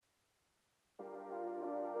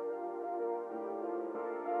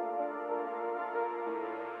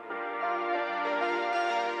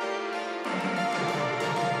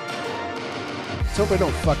Let's hope I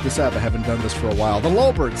don't fuck this up. I haven't done this for a while. The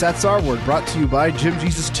Lulberts, that's our word, brought to you by Jim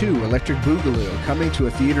Jesus 2, Electric Boogaloo, coming to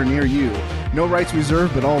a theater near you. No rights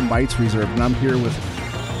reserved, but all mights reserved. And I'm here with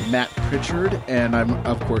Matt Pritchard, and I'm,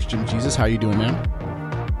 of course, Jim Jesus. How you doing, man?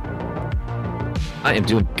 I am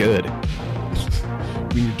doing good.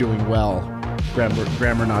 You're doing well.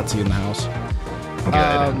 Grammar Nazi in the house.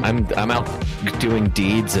 Good. I'm out doing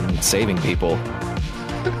deeds and saving people.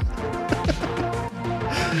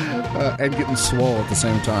 And getting swole at the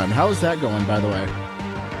same time. How is that going, by the way?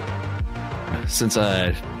 So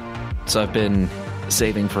I've been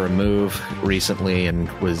saving for a move recently, and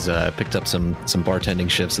was picked up some bartending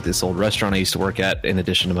shifts at this old restaurant I used to work at in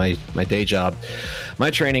addition to my day job. My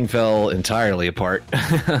training fell entirely apart.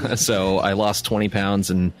 So I lost 20 pounds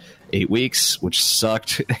in 8 weeks, which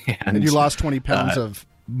sucked. And you lost 20 pounds of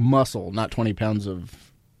muscle, not 20 pounds of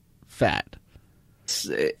fat.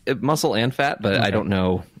 Muscle and fat, but okay. I don't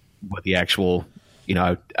know what the actual,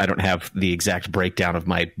 I don't have the exact breakdown of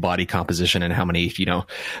my body composition and how many,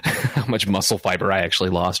 how much muscle fiber I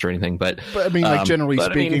actually lost or anything. But I mean, like, generally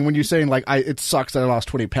speaking, when you're saying like, it sucks that I lost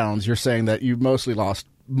 20 pounds, you're saying that you mostly lost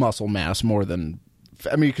muscle mass more than,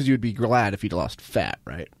 because you'd be glad if you'd lost fat,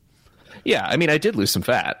 right? Yeah. I mean, I did lose some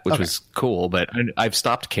fat, which was cool, but I've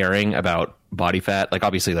stopped caring about body fat. Like,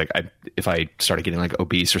 obviously, like if I started getting like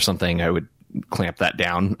obese or something, I would clamp that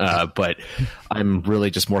down. But I'm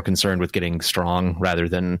really just more concerned with getting strong rather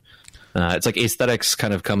than, it's like aesthetics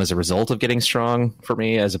kind of come as a result of getting strong for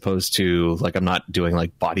me, as opposed to like, I'm not doing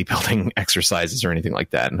like bodybuilding exercises or anything like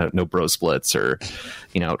that. No bro splits or,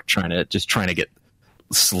 trying to get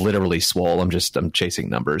literally swole. I'm chasing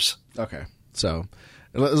numbers. Okay. So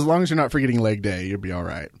as long as you're not forgetting leg day, you'll be all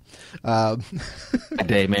right.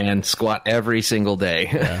 Day, man. Squat every single day.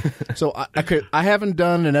 Yeah. So I haven't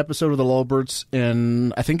done an episode of the Lulberts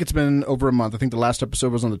in, I think it's been over a month. I think the last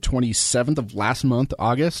episode was on the 27th of last month,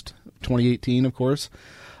 August 2018, of course.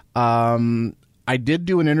 I did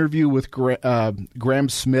do an interview with Graham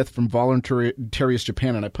Smith from Voluntarious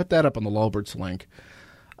Japan, and I put that up on the Lulberts link.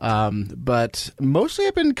 But mostly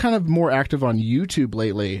I've been kind of more active on YouTube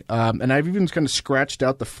lately. And I've even kind of scratched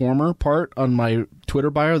out the former part on my Twitter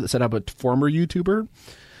bio that said I'm a former YouTuber.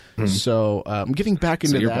 So I'm getting back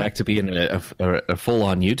into that. So you're back to being a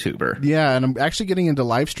full-on YouTuber. Yeah, and I'm actually getting into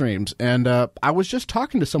live streams. And I was just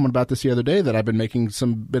talking to someone about this the other day, that I've been making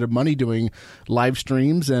some bit of money doing live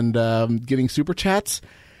streams and getting super chats.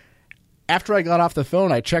 After I got off the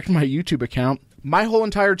phone, I checked my YouTube account. My whole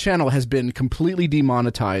entire channel has been completely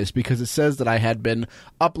demonetized because it says that I had been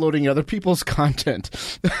uploading other people's content.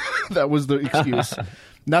 That was the excuse.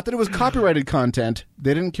 Not that it was copyrighted content.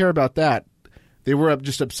 They didn't care about that. They were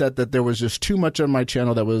just upset that there was just too much on my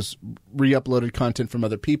channel that was re-uploaded content from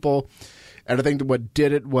other people. And I think what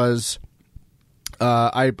did it was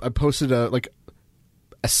I posted a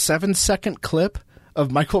 7-second clip of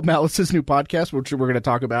Michael Malice's new podcast, which we're going to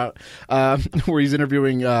talk about, where he's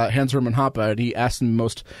interviewing Hans Hermann Hoppe, and he asked him the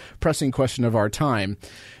most pressing question of our time.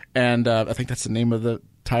 And I think that's the name of the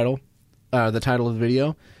title of the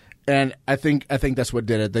video. And I think that's what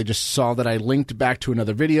did it. They just saw that I linked back to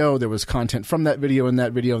another video. There was content from that video in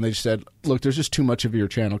that video, and they just said, look, there's just too much of your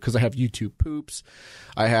channel, because I have YouTube poops.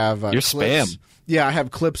 I have your clips. Spam. Yeah, I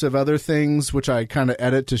have clips of other things, which I kind of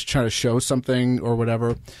edit to try to show something or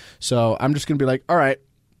whatever. So I'm just going to be like, all right,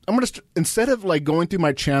 I'm going to, instead of like going through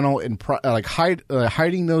my channel and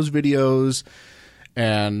hiding those videos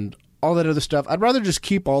and all that other stuff, I'd rather just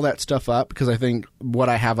keep all that stuff up, because I think what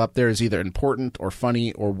I have up there is either important or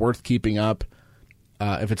funny or worth keeping up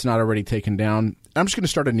if it's not already taken down. I'm just going to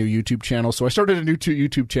start a new YouTube channel. So I started a new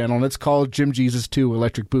YouTube channel, and it's called Jim Jesus 2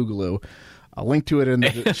 Electric Boogaloo. I'll link to it in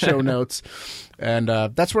the show notes. And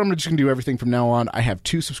that's where I'm just going to do everything from now on. I have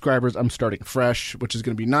 2 subscribers. I'm starting fresh, which is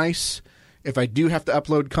going to be nice. If I do have to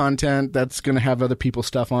upload content that's going to have other people's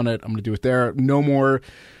stuff on it, I'm going to do it there. No more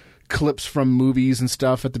clips from movies and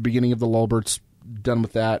stuff at the beginning of the Lulberts. Done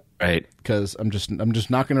with that, right? Because I'm just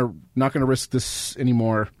not gonna risk this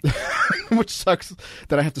anymore, which sucks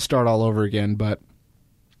that I have to start all over again. But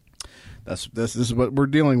this is what we're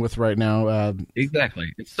dealing with right now.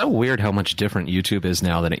 Exactly. It's so weird how much different YouTube is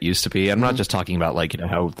now than it used to be. I'm not just talking about like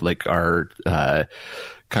how like our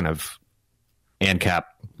kind of ANCAP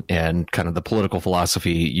and kind of the political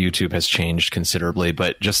philosophy YouTube has changed considerably,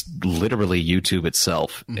 but just literally YouTube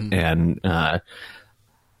itself and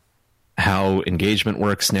how engagement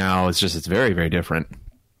works now. It's very, very different.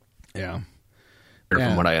 Yeah.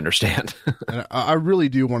 From what I understand. And I really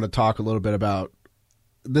do want to talk a little bit about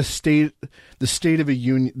the state of the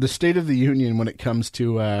union when it comes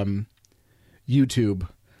to YouTube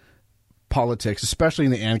politics, especially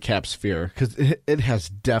in the ANCAP sphere, because it has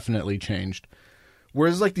definitely changed.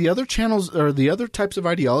 Whereas like the other channels or the other types of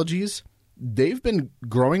ideologies, they've been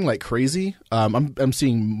growing like crazy. I'm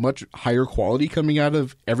seeing much higher quality coming out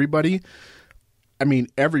of everybody. I mean,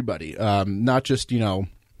 everybody, not just,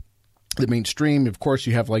 the mainstream. Of course,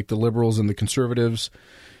 you have like the liberals and the conservatives.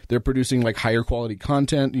 They're producing like higher quality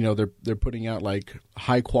content. They're putting out like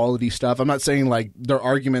high quality stuff. I'm not saying like their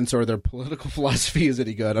arguments or their political philosophy is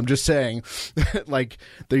any good. I'm just saying like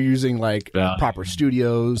they're using like proper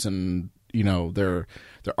studios and they're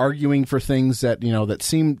arguing for things that that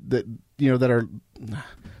seem that that are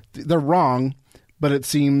they're wrong, but it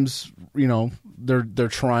seems they're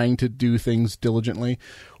trying to do things diligently.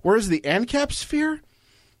 Whereas the ANCAP sphere,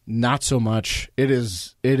 not so much. It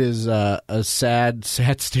is a sad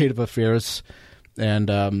state of affairs, and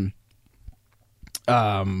I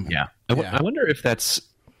wonder if that's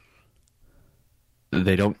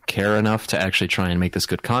they don't care enough to actually try and make this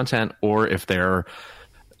good content, or if they're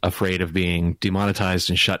afraid of being demonetized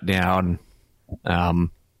and shut down. I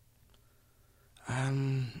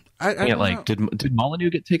don't know. Did Molyneux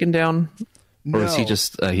get taken down, No. or is he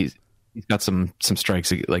just he's got some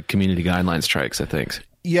strikes, like community guideline strikes, I think.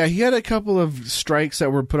 Yeah, he had a couple of strikes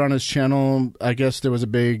that were put on his channel. I guess there was a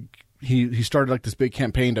big he started like this big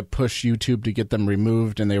campaign to push YouTube to get them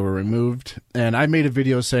removed, and they were removed. And I made a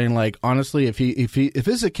video saying like, honestly, if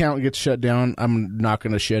his account gets shut down, I'm not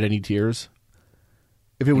going to shed any tears.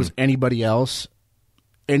 If it was anybody else,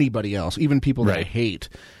 even people that I hate.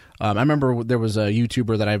 I remember there was a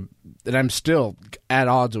YouTuber that I'm still at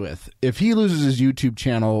odds with. If he loses his YouTube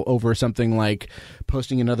channel over something like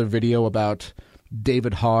posting another video about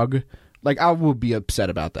David Hogg, like I will be upset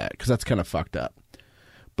about that because that's kind of fucked up.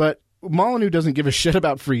 But Molyneux doesn't give a shit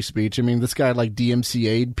about free speech. I mean, this guy like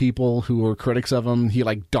DMCA'd people who were critics of him. He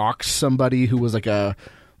like doxed somebody who was like a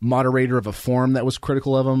moderator of a forum that was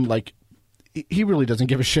critical of him. Like he really doesn't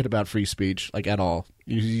give a shit about free speech, like at all.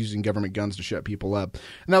 He's using government guns to shut people up.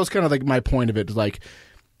 And that was kind of like my point of it. Like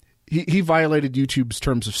he violated YouTube's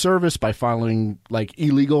terms of service by filing like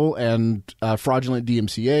illegal and fraudulent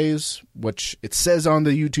DMCAs, which it says on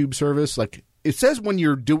the YouTube service. Like it says when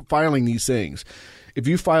you're filing these things, if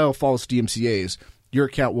you file false DMCAs, your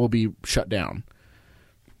account will be shut down.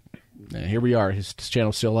 And here we are. His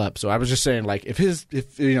channel's still up. So I was just saying, like, if his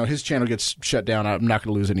channel gets shut down, I'm not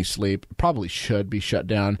going to lose any sleep. It probably should be shut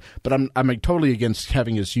down, but I'm like totally against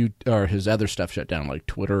having his other stuff shut down, like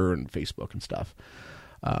Twitter and Facebook and stuff.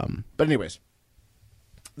 But anyways,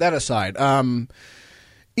 that aside,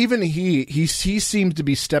 even he seems to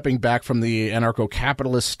be stepping back from the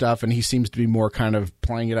anarcho-capitalist stuff, and he seems to be more kind of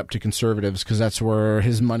playing it up to conservatives because that's where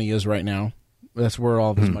his money is right now. That's where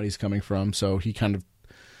all of his money's coming from. So he kind of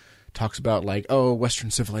talks about like, oh, Western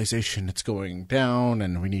civilization, it's going down,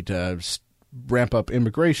 and we need to ramp up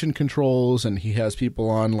immigration controls. And he has people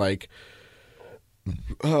on like,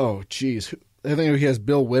 oh, geez. I think he has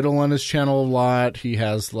Bill Whittle on his channel a lot. He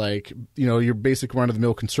has like, your basic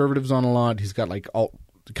run-of-the-mill conservatives on a lot. He's got like all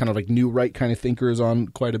kind of like new right kind of thinkers on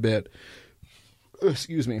quite a bit.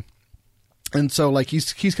 Excuse me. And so like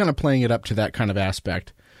he's kind of playing it up to that kind of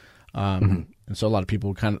aspect. And so a lot of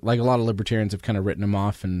people kind of like a lot of libertarians have kind of written him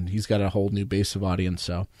off, and he's got a whole new base of audience.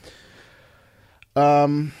 So,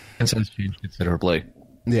 and so it's changed considerably.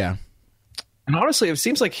 Yeah. And honestly, it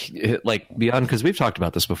seems like beyond, because we've talked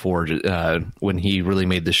about this before, when he really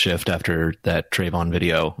made the shift after that Trayvon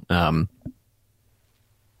video,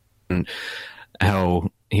 and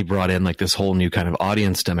how he brought in like this whole new kind of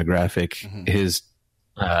audience demographic. His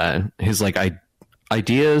like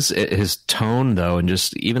ideas, his tone though, and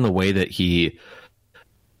just even the way that he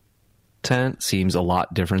seems a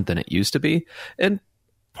lot different than it used to be. And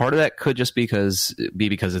part of that could just be because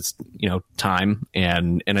it's time,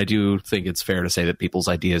 and I do think it's fair to say that people's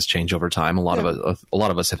ideas change over time. A lot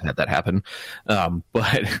of us have had that happen,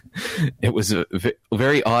 but it was a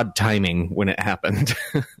very odd timing when it happened.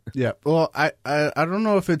 Yeah, well, I don't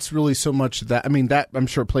know if it's really so much that. I mean, that I'm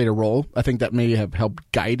sure played a role. I think that may have helped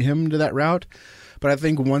guide him to that route. But I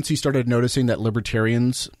think once he started noticing that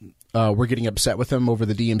libertarians were getting upset with him over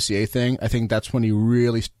the DMCA thing, I think that's when he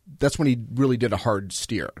really did a hard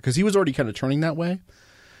steer, because he was already kind of turning that way.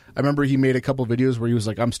 I remember he made a couple videos where he was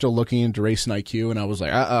like, I'm still looking into race and IQ, and I was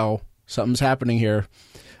like, uh-oh, something's happening here.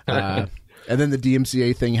 And then the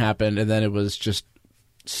DMCA thing happened, and then it was just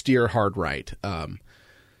steer hard right.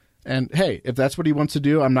 And hey, if that's what he wants to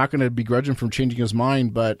do, I'm not going to begrudge him from changing his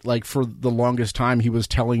mind. But like for the longest time, he was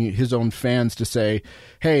telling his own fans to say,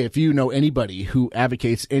 hey, if you know anybody who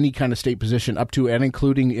advocates any kind of state position up to and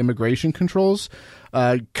including immigration controls,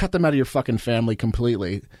 cut them out of your fucking family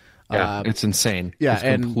completely. Yeah, it's insane. Yeah,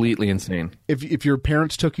 it's completely insane. If your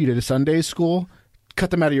parents took you to Sunday school,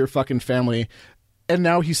 cut them out of your fucking family. And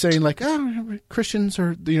now he's saying like, oh, Christians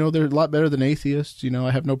are, they're a lot better than atheists.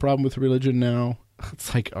 I have no problem with religion now.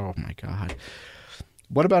 It's like, oh my God.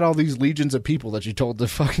 What about all these legions of people that you told to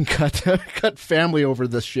fucking cut family over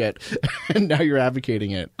this shit, and now you're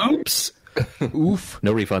advocating it? Oops. Oof.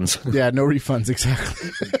 No refunds. Yeah, no refunds, exactly.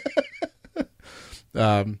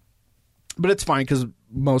 But it's fine because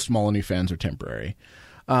most Molyneux fans are temporary.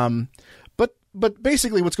 But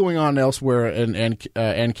basically, what's going on elsewhere in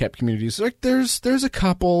ANCAP communities, like there's a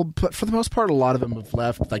couple, but for the most part, a lot of them have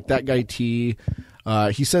left. Like that guy T.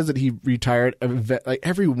 He says that he retired. Like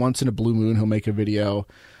every once in a blue moon, he'll make a video.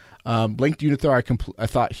 Linked Unithar, I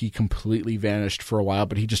thought he completely vanished for a while,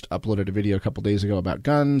 but he just uploaded a video a couple days ago about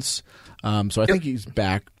guns. So I think he's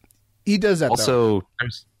back. He does that. Also,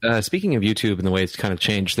 speaking of YouTube and the way it's kind of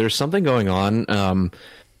changed, there's something going on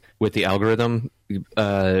with the algorithm in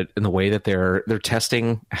the way that they're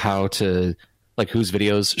testing how to, like, whose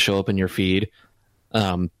videos show up in your feed.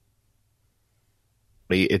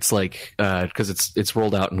 It's like because it's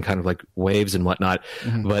rolled out in kind of like waves and whatnot.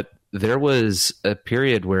 Mm-hmm. But there was a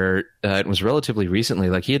period where it was relatively recently,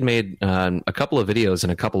 like he had made a couple of videos in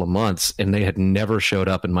a couple of months, and they had never showed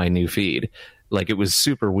up in my new feed. Like, it was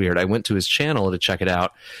super weird. I went to his channel to check it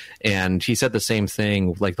out, and he said the same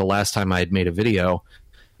thing. Like the last time I had made a video,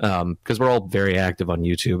 because we're all very active on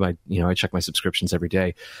YouTube. I check my subscriptions every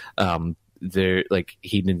day. There, like,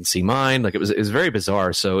 he didn't see mine. Like, it was very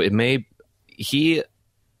bizarre. So he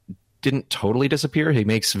didn't totally disappear. He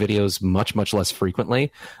makes videos much, much less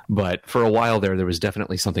frequently, but for a while there was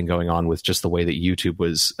definitely something going on with just the way that YouTube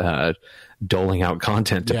was doling out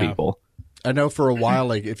content to people. I know for a while,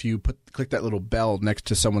 like if you click that little bell next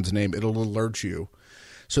to someone's name, it'll alert you.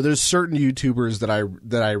 So there's certain YouTubers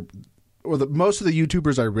most of the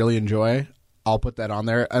YouTubers I really enjoy, I'll put that on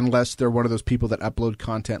there, unless they're one of those people that upload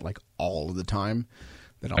content like all of the time.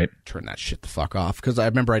 Then I'll turn that shit the fuck off. Because I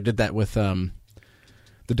remember I did that with the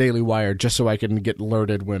Daily Wire just so I can get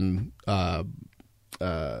alerted when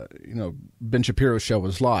Ben Shapiro's show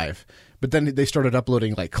was live. But then they started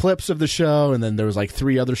uploading like clips of the show, and then there was like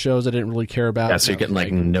 3 other shows I didn't really care about. Yeah, so you're getting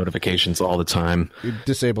like notifications all the time. You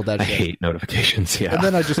disabled that. I hate notifications. Yeah, and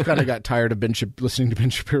then I just kind of got tired of listening to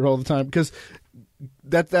Ben Shapiro all the time because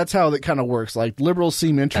that's how it kind of works. Like liberals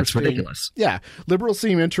seem interesting. That's ridiculous. Yeah, liberals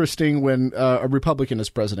seem interesting when a Republican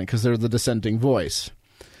is president because they're the dissenting voice,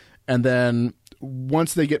 and then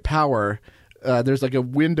once they get power, there's like a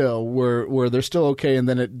window where they're still okay, and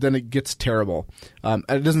then it gets terrible.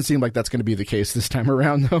 It doesn't seem like that's going to be the case this time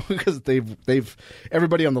around, though, because they've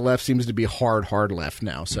everybody on the left seems to be hard left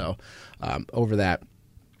now. So over that,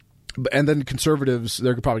 and then conservatives,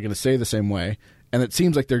 they're probably going to stay the same way, and it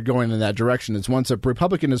seems like they're going in that direction. It's once a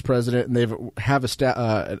Republican is president,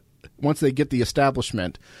 and once they get the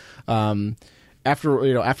establishment. After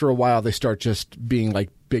a while, they start just being like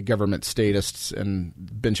big government statists, and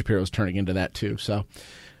Ben Shapiro's turning into that too. So,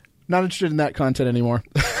 not interested in that content anymore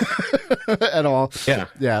at all. Yeah,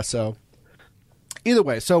 yeah. So, either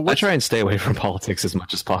way, I try and stay away from politics as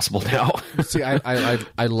much as possible now. See,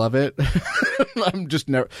 I love it.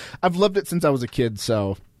 I've loved it since I was a kid.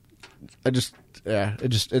 So, that's just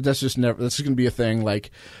going to be a thing. Like,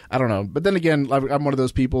 I don't know. But then again, I'm one of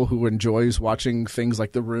those people who enjoys watching things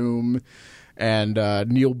like The Room and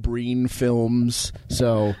Neil Breen films.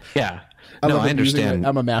 So yeah, I understand.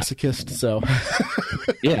 I'm a masochist, so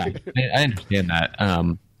yeah, I understand that.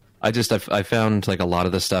 I found like a lot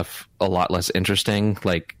of the stuff a lot less interesting.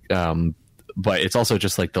 Like, but it's also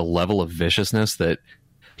just like the level of viciousness that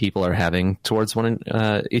people are having towards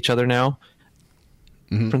each other now.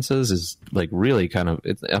 Differences is like really kind of.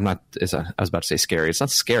 I was about to say scary. It's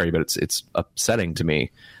not scary, but it's upsetting to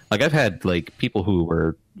me. Like, I've had like people who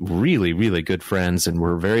were really, really good friends and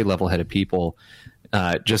were very level-headed people.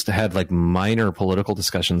 Just had like minor political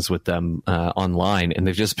discussions with them online, and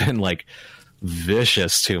they've just been like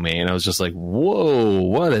vicious to me. And I was just like, "Whoa,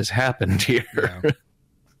 what has happened here?" Yeah.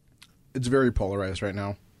 It's very polarized right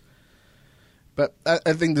now. But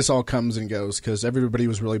I think this all comes and goes because everybody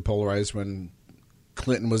was really polarized when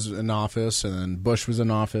Clinton was in office, and then Bush was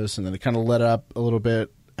in office, and then it kind of let up a little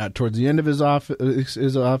bit towards the end of his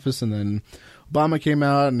office, and then Obama came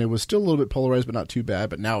out, and it was still a little bit polarized, but not too bad.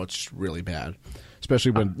 But now it's really bad,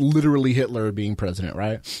 especially when literally Hitler being president,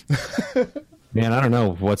 right? Man, I don't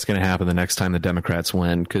know what's going to happen the next time the Democrats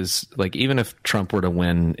win, because like even if Trump were to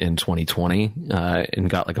win in 2020 and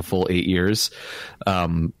got like a full 8 years,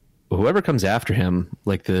 whoever comes after him,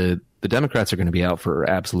 like the Democrats are going to be out for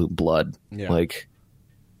absolute blood. Yeah. Like.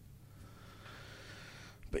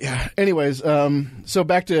 But yeah. Anyways, so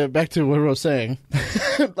back to what I was saying.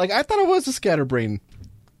 Like, I thought I was a scatterbrain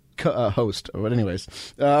host. But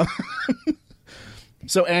anyways,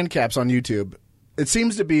 So ANCAPs on YouTube, it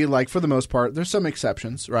seems to be like, for the most part, there's some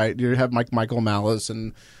exceptions, right? You have Michael Malice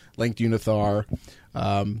and Linked Unithar.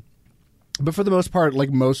 But for the most part, like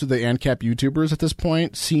most of the ANCAP YouTubers at this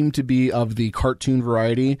point seem to be of the cartoon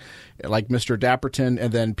variety, like Mr. Dapperton,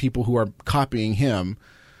 and then people who are copying him,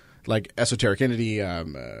 like Esoteric Entity,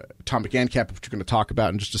 Atomic ANCAP, which we're going to talk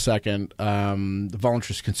about in just a second, the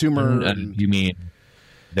Voluntarist Consumer. You mean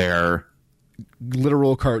they're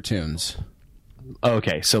literal cartoons?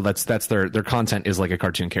 Okay, so that's their content is like a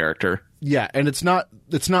cartoon character. Yeah, and it's not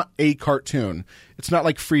a cartoon. It's not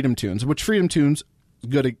like Freedom Tunes, which Freedom Tunes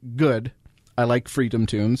good. I like Freedom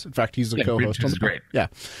Tunes. In fact, he's a co-host. On the great. Yeah,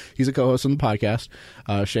 he's a co-host on the podcast.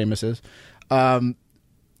 Seamus is.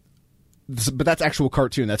 But that's actual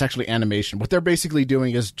cartoon. That's actually animation. What they're basically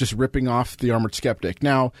doing is just ripping off the Armored Skeptic.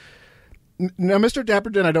 Now, Mr.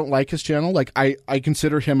 Dapperton, I don't like his channel. Like, I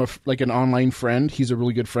consider him like an online friend. He's a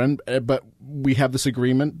really good friend, but we have this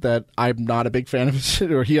agreement that I'm not a big fan of his,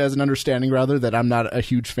 or he has an understanding, rather, that I'm not a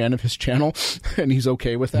huge fan of his channel, and he's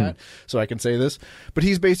okay with that, so I can say this. But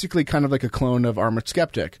he's basically kind of like a clone of Armored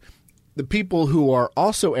Skeptic. The people who are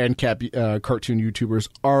also ANCAP cartoon YouTubers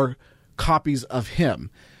are copies of him.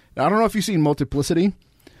 Now, I don't know if you've seen Multiplicity,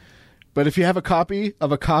 but if you have a copy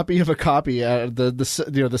of a copy of a copy,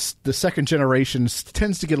 the second generation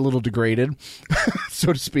tends to get a little degraded,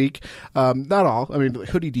 so to speak. Not all. I mean,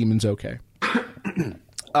 Hoodie Demon's okay.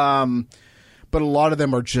 But a lot of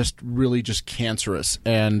them are just really just cancerous.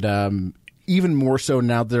 And even more so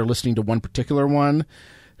now they're listening to one particular one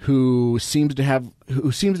who seems to have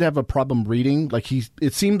a problem reading. Like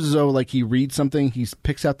it seems as though like he reads something, he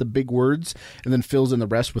picks out the big words and then fills in the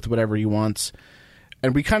rest with whatever he wants.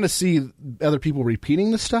 And we kind of see other people repeating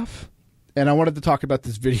this stuff. And I wanted to talk about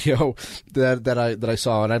this video that I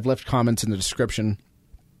saw, and I've left comments in the description,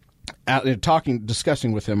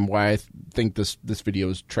 discussing with him why I think this video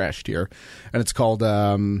is trashed here. And it's called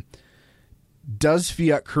 "Does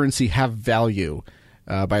Fiat Currency Have Value?"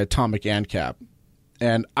 By Atomic ANCAP.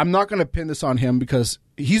 And I'm not going to pin this on him because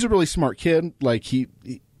he's a really smart kid. Like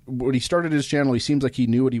when he started his channel, he seems like he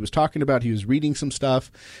knew what he was talking about. He was reading some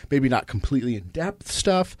stuff, maybe not completely in-depth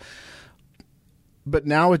stuff. But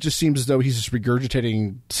now it just seems as though he's just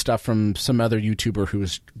regurgitating stuff from some other YouTuber who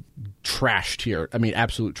is trashed here. I mean,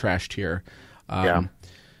 absolute trashed here. Yeah.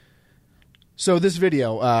 So this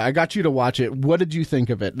video, I got you to watch it. What did you think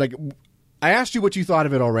of it? Like, I asked you what you thought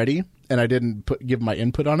of it already, and I didn't give my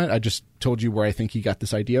input on it. I just told you where I think he got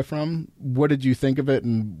this idea from. What did you think of it,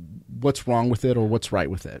 and what's wrong with it, or what's right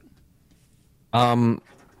with it? The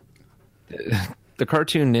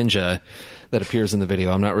cartoon ninja that appears in the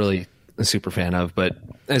video, I'm not really a super fan of, but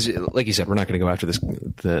like you said, we're not going to go after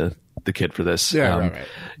the kid for this. Yeah, right.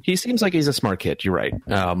 He seems like he's a smart kid. You're right.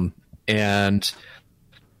 And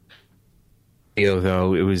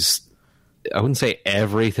though it was, I wouldn't say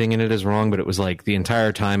everything in it is wrong, but it was like the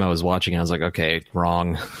entire time I was watching, I was like, okay,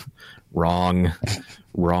 wrong.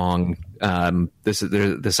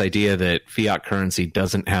 This idea that fiat currency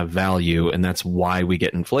doesn't have value, and that's why we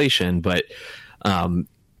get inflation, but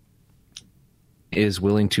is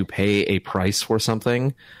willing to pay a price for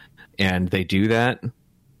something, and they do that.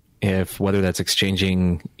 If whether that's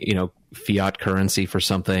exchanging, fiat currency for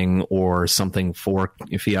something or something for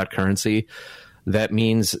fiat currency, that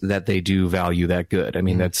means that they do value that good. I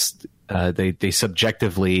mean, that's they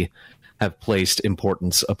subjectively have placed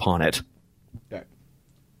importance upon it. Okay.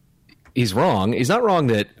 He's wrong. He's not wrong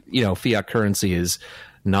that, fiat currency is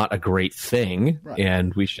not a great thing. Right.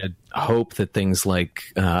 And we should hope that things like,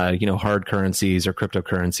 hard currencies or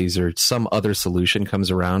cryptocurrencies or some other solution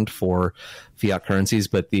comes around for fiat currencies.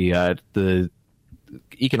 But the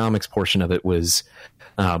economics portion of it was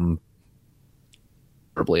terribly,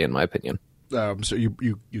 in my opinion. So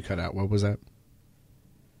you cut out. What was that?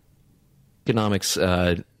 Economics.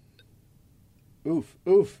 Oof.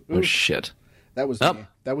 Oh, shit. That was me.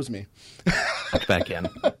 That was me. Back in.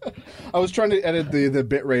 I was trying to edit the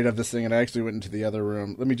bit rate of this thing, and I actually went into the other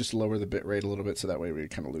room. Let me just lower the bit rate a little bit so that way we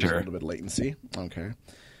kind of lose a little bit of latency. Okay.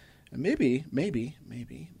 And maybe,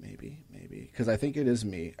 because I think it is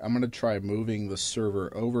me. I'm going to try moving the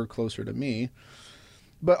server over closer to me.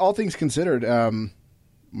 But all things considered,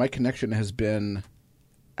 my connection has been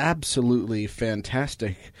absolutely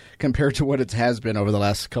fantastic compared to what it has been over the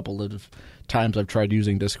last couple of times I've tried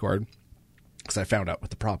using Discord, because I found out what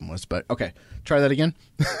the problem was. But okay, try that again.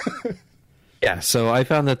 Yeah, so I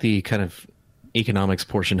found that the kind of economics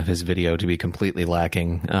portion of his video to be completely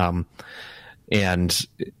lacking. And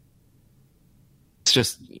it's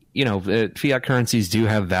just, fiat currencies do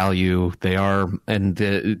have value. They are,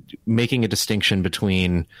 and making a distinction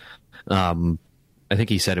between I think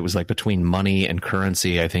he said it was like between money and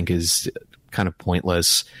currency, I think is kind of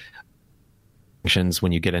pointless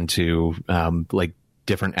when you get into like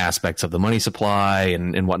different aspects of the money supply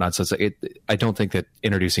and whatnot. So I don't think that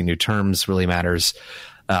introducing new terms really matters.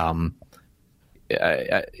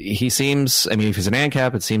 He seems, I mean, if he's an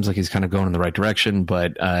ANCAP, it seems like he's kind of going in the right direction,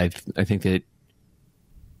 but I think that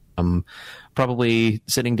probably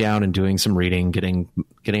sitting down and doing some reading, getting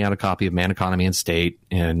out a copy of Man, Economy, and State,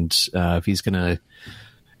 and if he's gonna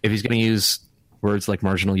use words like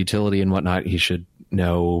marginal utility and whatnot, he should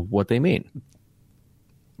know what they mean.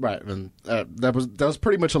 Right, and that was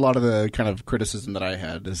pretty much a lot of the kind of criticism that I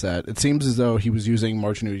had, is that it seems as though he was using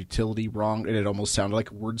marginal utility wrong, and it almost sounded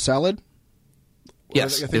like a word salad.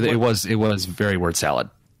 Yes, it was very word salad.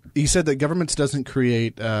 He said that governments doesn't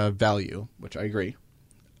create value, which I agree,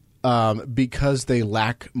 because they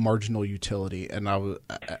lack marginal utility. And I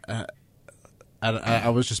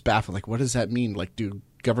was just baffled. Like, what does that mean? Like, do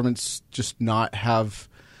governments just not have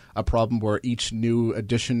a problem where each new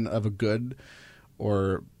addition of a good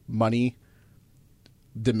or money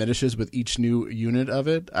diminishes with each new unit of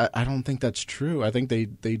it? I don't think that's true. I think they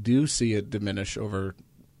do see it diminish over.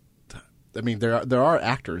 I mean, there are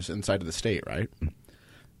actors inside of the state, right?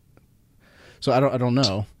 So I don't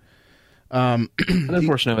know. Another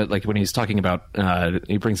portion of it, like when he's talking about,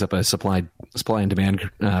 he brings up a supply and demand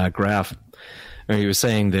graph, where he was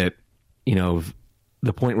saying that, you know,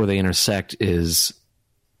 the point where they intersect is,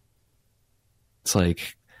 it's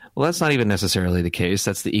like, well, that's not even necessarily the case.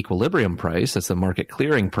 That's the equilibrium price. That's the market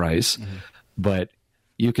clearing price. Mm-hmm. But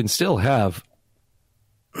you can still have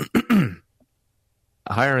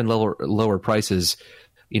higher and lower prices,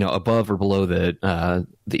 you know, above or below the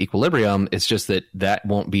equilibrium. It's just that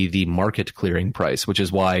won't be the market clearing price, which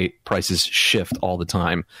is why prices shift all the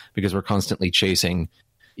time, because we're constantly chasing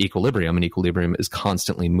equilibrium, and equilibrium is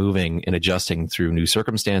constantly moving and adjusting through new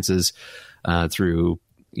circumstances, through,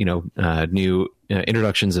 you know, new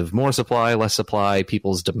introductions of more supply, less supply,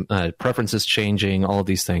 people's preferences changing, all of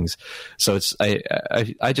these things. So it's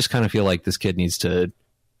I just kind of feel like this kid needs to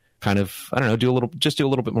kind of, I don't know, do a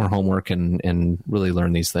little bit more homework and really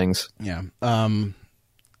learn these things. Yeah.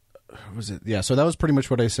 Was it? Yeah. So that was pretty much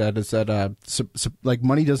what I said, is that like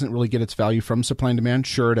money doesn't really get its value from supply and demand.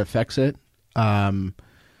 Sure, it affects it.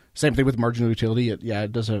 Same thing with marginal utility.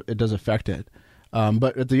 It does affect it.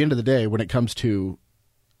 But at the end of the day, when it comes to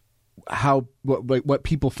what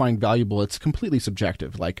people find valuable, it's completely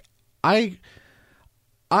subjective. Like I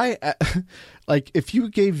like if you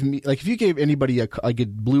gave anybody a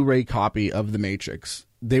Blu-ray copy of The Matrix,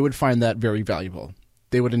 they would find that very valuable.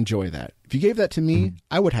 They would enjoy that. If you gave that to me,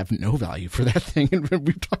 I would have no value for that thing. And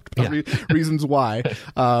we've talked about reasons why.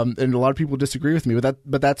 And a lot of people disagree with me with that,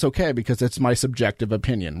 but that's okay, because it's my subjective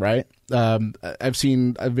opinion, right? I've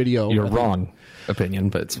seen a video. You're wrong opinion,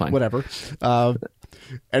 but it's fine. Whatever.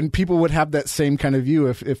 And people would have that same kind of view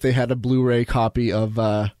if they had a Blu-ray copy of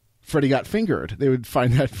Freddy Got Fingered. They would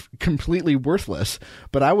find that completely worthless.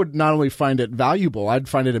 But I would not only find it valuable, I'd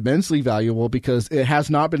find it immensely valuable because it has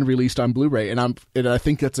not been released on Blu-ray, and I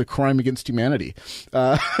think that's a crime against humanity.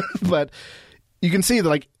 But you can see that,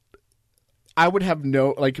 like, I would have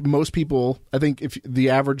most people, I think if the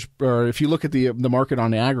average, or if you look at the market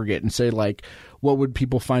on the aggregate and say, like, what would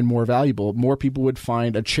people find more valuable? More people would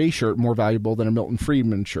find a Che shirt more valuable than a Milton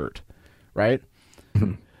Friedman shirt, right?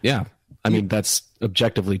 Yeah. I mean, that's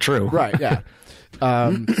objectively true. Right, yeah.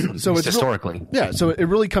 So it's historically. So it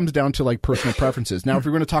really comes down to, like, personal preferences. Now, if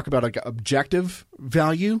we're going to talk about, like, objective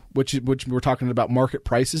value, which we're talking about market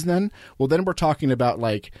prices then, well, then we're talking about,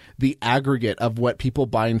 like, the aggregate of what people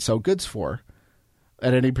buy and sell goods for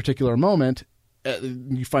at any particular moment.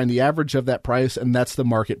 You find the average of that price, and that's the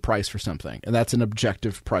market price for something. And that's an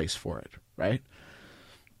objective price for it, right?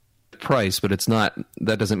 Price, but it's not,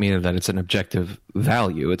 that doesn't mean that it's an objective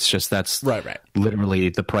value. It's just that's right. Literally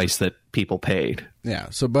the price that people paid. Yeah.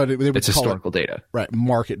 So, but it's historical data, right?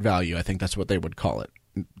 Market value. I think that's what they would call it.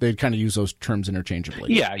 They'd kind of use those terms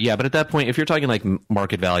interchangeably. Yeah. But at that point, if you're talking like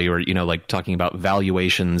market value, or, you know, like talking about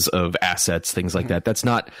valuations of assets, things like that, that's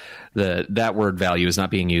not that word value is not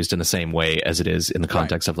being used in the same way as it is in the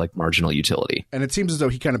context of, like, marginal utility. And it seems as though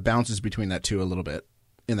he kind of bounces between that two a little bit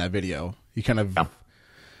in that video. He kind of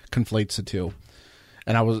conflates the two.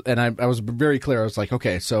 And I was very clear. I was like,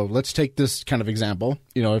 okay, so let's take this kind of example.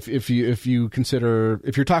 You know, if you consider,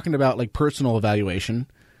 if you're talking about, like, personal evaluation,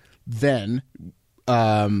 then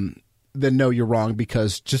no, you're wrong,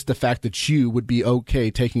 because just the fact that you would be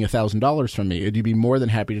okay taking $1,000 from me, and you'd be more than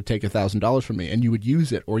happy to take $1,000 from me, and you would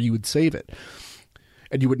use it or you would save it,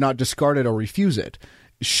 and you would not discard it or refuse it,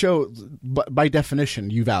 by definition,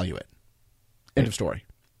 you value it. End of story.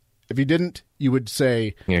 If you didn't, you would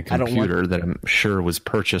say, a I don't want... computer that I'm sure was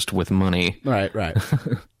purchased with money. Right.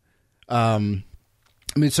 I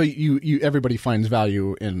mean, so everybody finds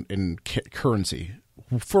value in currency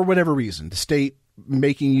for whatever reason. The state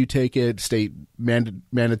making you take it, state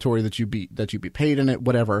mandatory that you be paid in it,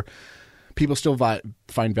 whatever. People still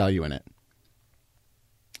find value in it.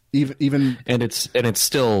 Even and it's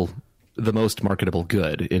still the most marketable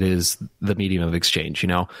good. It is the medium of exchange,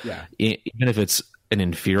 Yeah. Even if it's an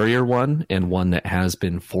inferior one and one that has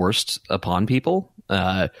been forced upon people,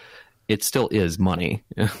 it still is money.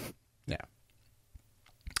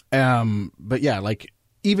 But yeah, like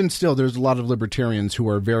even still, there's a lot of libertarians who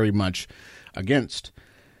are very much against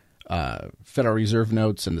Federal Reserve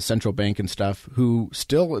notes and the central bank and stuff, who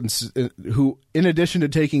in addition to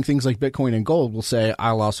taking things like Bitcoin and gold, will say,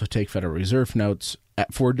 I'll also take Federal Reserve notes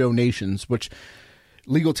for donations, which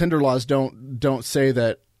legal tender laws don't say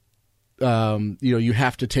that, you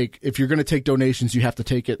have to take, if you're going to take donations, you have to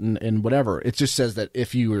take it in whatever. It just says that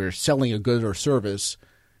if you are selling a good or service,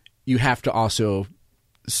 you have to also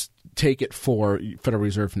take it for Federal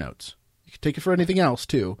Reserve notes. You can take it for anything else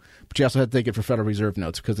too, but you also have to take it for Federal Reserve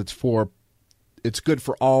notes because it's good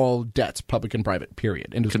for all debts, public and private,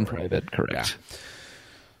 period. Public and private, correct.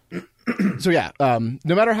 Yeah. So yeah,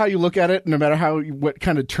 no matter how you look at it, no matter what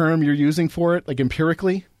kind of term you're using for it, like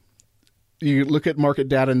empirically, you look at market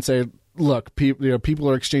data and say, look, people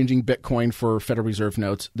are exchanging Bitcoin for Federal Reserve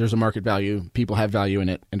notes. There's a market value. People have value in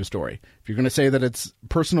it. End of story. If you're going to say that it's a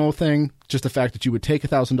personal thing, just the fact that you would take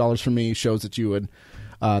 $1,000 from me shows that you would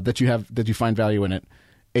that you find value in it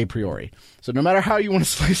a priori. So no matter how you want to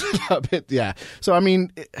slice it up, yeah. So I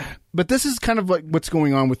mean, but this is kind of like what's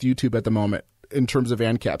going on with YouTube at the moment in terms of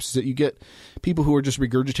ANCAPs, is that you get people who are just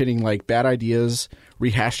regurgitating like bad ideas,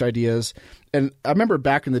 rehashed ideas. And I remember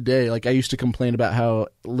back in the day, like I used to complain about how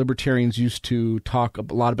libertarians used to talk a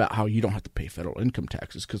lot about how you don't have to pay federal income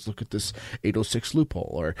taxes because look at this 806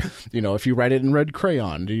 loophole, or, if you write it in red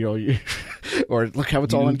crayon, or look how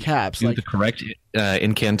it's all in caps. Like the correct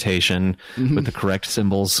incantation with the correct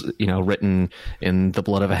symbols, written in the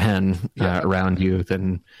blood of a hen around you,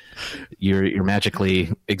 then you're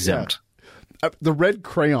magically exempt. Yeah. The red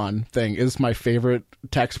crayon thing is my favorite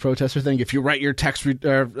tax protester thing. If you write your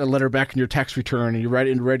a letter back in your tax return and you write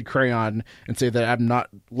it in red crayon and say that I'm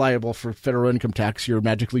not liable for federal income tax, you're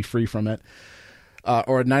magically free from it.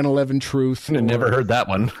 Or a 9/11 truth. I never heard that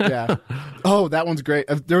one. Yeah. Oh, that one's great.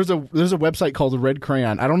 There's a website called the Red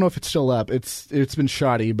Crayon. I don't know if it's still up. It's been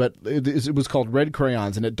shoddy, but it was called Red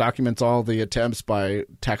Crayons, and it documents all the attempts by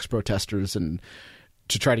tax protesters and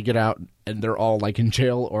to try to get out, and they're all like in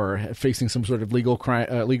jail or facing some sort of legal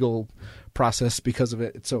process because of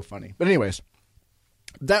it. It's so funny. But anyways,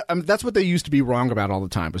 that's what they used to be wrong about all the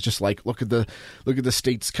time. Was just like look at the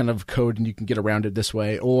state's kind of code and you can get around it this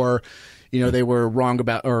way, or they were wrong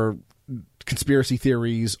about or conspiracy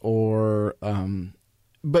theories, or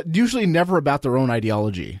but usually never about their own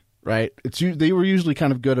ideology, right? They were usually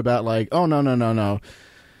kind of good about like, oh no.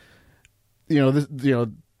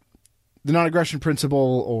 The non-aggression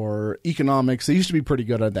principle or economics, they used to be pretty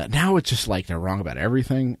good at that. Now it's just like they're wrong about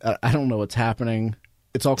everything. I don't know what's happening.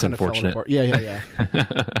 It's all kind of falling apart. Yeah.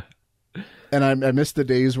 And I miss the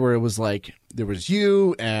days where it was like there was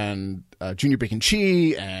you and Junior Bacon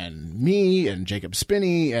Chi and me and Jacob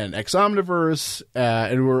Spinney and X Omniverse,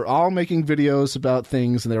 and we're all making videos about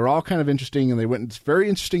things, and they were all kind of interesting, and they went in very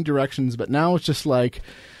interesting directions. But now it's just like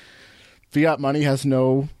fiat money has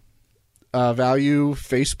no value.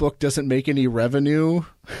 Facebook doesn't make any revenue.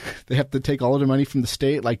 They have to take all of their money from the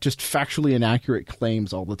state. Like just factually inaccurate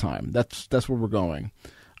claims all the time. That's where we're going.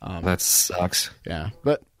 That sucks. Yeah,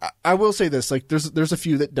 but I will say this: like, there's a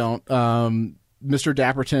few that don't. Mr.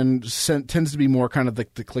 Dapperton tends to be more kind of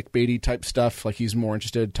like the clickbaity type stuff. Like he's more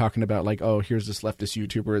interested in talking about like, oh, here's this leftist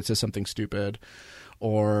YouTuber that says something stupid,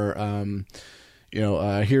 or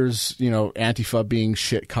here's Antifa being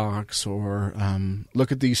shitcocks, or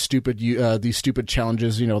look at these stupid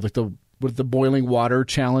challenges. Like the boiling water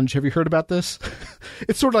challenge. Have you heard about this?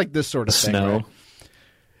 It's sort of like this sort of thing. Snow. Right?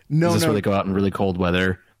 No, Is this where they go out in really cold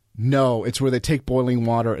weather? No, it's where they take boiling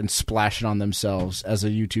water and splash it on themselves as a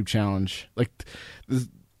YouTube challenge. Like,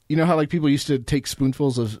 how like people used to take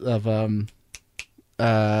spoonfuls of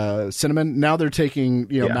cinnamon. Now they're taking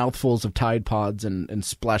mouthfuls of Tide Pods and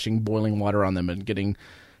splashing boiling water on them and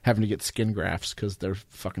having to get skin grafts because their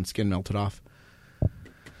fucking skin melted off.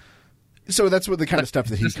 So that's what the kind of stuff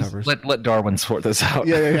that he covers. Let Darwin sort this out.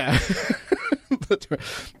 Yeah.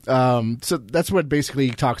 So that's what basically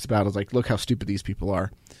he talks about, is like, look how stupid these people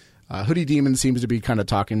are. Hoodie Demon seems to be kind of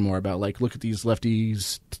talking more about like, look at these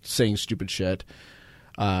lefties saying stupid shit.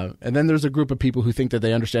 And then there's a group of people who think that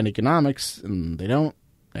they understand economics, and they don't.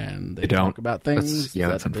 And they don't talk about things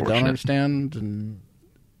that's that they unfortunate. don't understand. And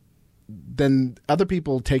then other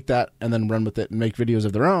people take that and then run with it and make videos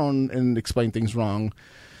of their own and explain things wrong.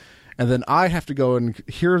 And then I have to go and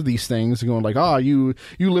hear these things and going like, "Oh, you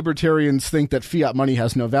libertarians think that fiat money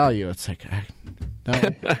has no value." It's like, no,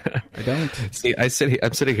 I don't. See, I'm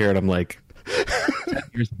sitting here and I'm like, 10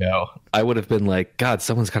 years ago, I would have been like, God,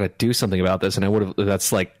 someone's got to do something about this. And I would have,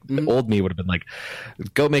 that's like, old me would have been like,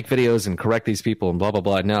 go make videos and correct these people and blah, blah,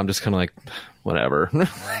 blah. Now I'm just kind of like, whatever.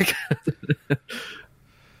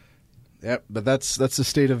 Yep, but that's the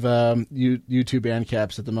state of YouTube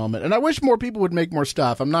ANCAPs at the moment. And I wish more people would make more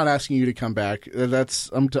stuff. I'm not asking you to come back.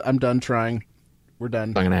 I'm done trying. We're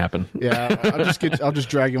done. Not going to happen. Yeah, I'll just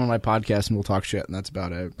drag you on my podcast and we'll talk shit, and that's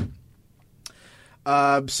about it.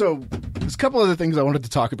 So there's a couple other things I wanted to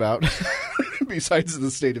talk about besides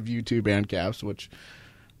the state of YouTube ANCAPs, which I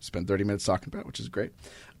spent 30 minutes talking about, which is great.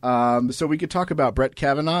 So we could talk about Brett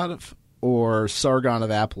Kavanaugh or Sargon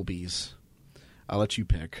of Applebee's. I'll let you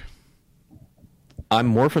pick. I'm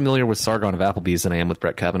more familiar with Sargon of Applebee's than I am with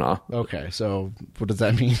Brett Kavanaugh. Okay, so what does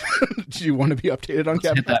that mean? Do you want to be updated on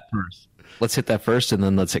Kavanaugh? Hit that first. Let's hit that first, and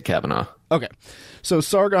then let's hit Kavanaugh. Okay, so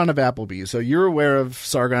Sargon of Applebee's. So you're aware of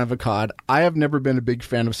Sargon of Akkad. I have never been a big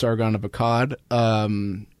fan of Sargon of Akkad.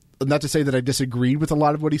 Not to say that I disagreed with a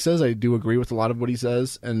lot of what he says. I do agree with a lot of what he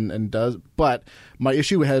says and does. But my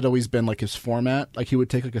issue had always been like his format. Like he would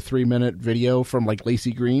take like a 3-minute video from like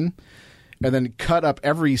Lacey Green and then cut up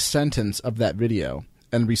every sentence of that video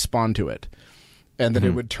and respond to it. And then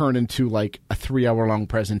it would turn into like a 3-hour-long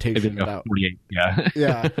presentation about 48. Yeah.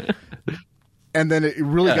 Yeah. And then it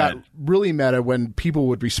really got really meta when people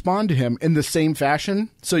would respond to him in the same fashion.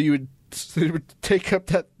 So you would take up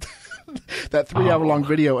that 3-hour-long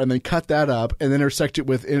video and then cut that up and intersect it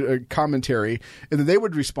with a commentary, and then they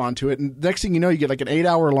would respond to it. And next thing you know, you get like an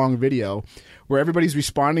 8-hour-long video where everybody's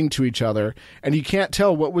responding to each other, and you can't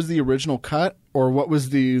tell what was the original cut or what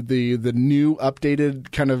was the new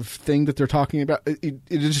updated kind of thing that they're talking about. It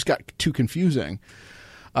just got too confusing.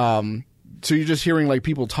 So you're just hearing like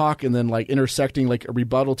people talk and then like intersecting like a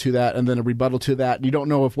rebuttal to that and then a rebuttal to that. And you don't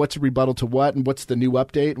know if what's a rebuttal to what and what's the new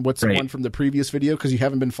update and what's the one from the previous video because you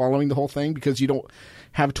haven't been following the whole thing because you don't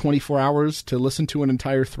have 24 hours to listen to an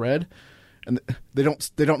entire thread. And they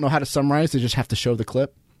don't know how to summarize. They just have to show the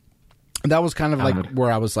clip. And that was kind of like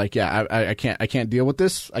where I was like, yeah, I can't deal with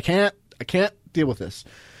this. I can't deal with this.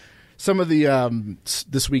 Some of the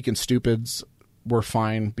This Week in Stupids were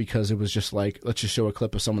fine because it was just like, let's just show a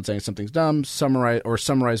clip of someone saying something's dumb,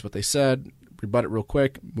 summarize what they said, rebut it real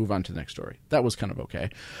quick, move on to the next story. That was kind of okay.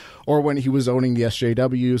 Or when he was owning the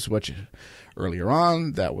SJWs, which earlier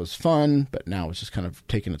on, that was fun, but now it's just kind of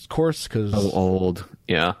taking its course because old.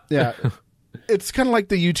 Yeah. Yeah. It's kind of like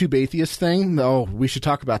the YouTube atheist thing. Oh, we should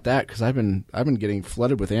talk about that because I've been getting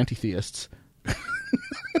flooded with anti-theists.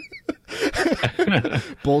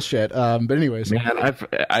 Bullshit. But anyways, man,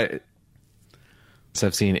 I've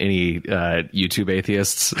seen any YouTube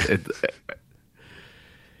atheists.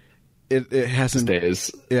 It hasn't.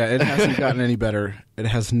 Days. Yeah, it hasn't gotten any better. It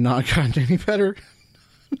has not gotten any better.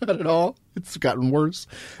 Not at all. It's gotten worse.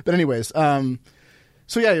 But anyways,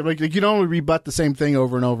 so yeah, like you don't only rebut the same thing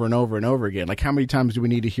over and over and over and over again. Like how many times do we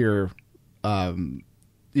need to hear, the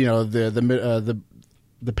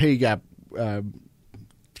pay gap?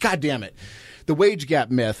 God damn it, the wage gap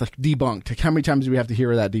myth like debunked. Like how many times do we have to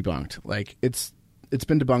hear that debunked? Like it's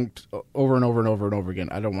been debunked over and over and over and over again.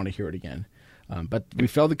 I don't want to hear it again. But we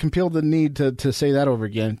felt compelled the need to say that over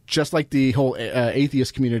again, just like the whole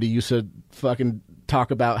atheist community used to fucking talk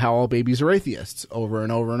about how all babies are atheists over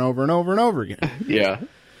and over and over and over and over again. Yeah.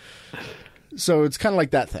 So it's kind of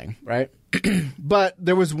like that thing, right? But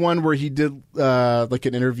there was one where he did like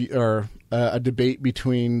an interview or a debate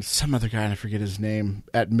between some other guy, and I forget his name,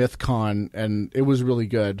 at MythCon, and it was really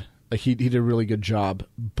good. Like he did a really good job.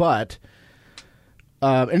 But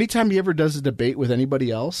anytime he ever does a debate with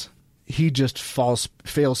anybody else, he just fails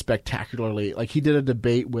spectacularly. Like he did a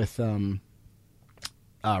debate with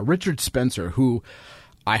Richard Spencer, who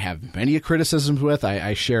I have many criticisms with.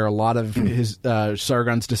 I share a lot of his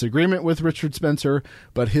Sargon's disagreement with Richard Spencer,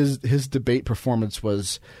 but his debate performance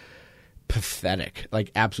was pathetic,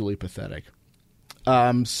 like absolutely pathetic.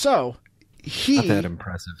 So he not that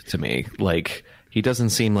impressive to me. Like he doesn't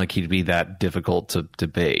seem like he'd be that difficult to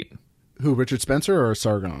debate. Who, Richard Spencer or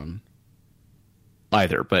Sargon?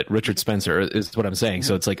 Either, but Richard Spencer is what I'm saying.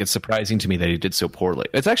 So it's like, it's surprising to me that he did so poorly.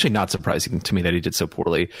 It's actually not surprising to me that he did so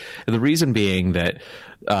poorly. And the reason being that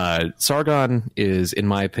Sargon is, in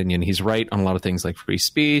my opinion, he's right on a lot of things like free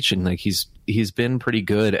speech, and like he's been pretty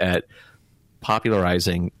good at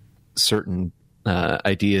popularizing certain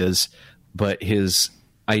ideas, but his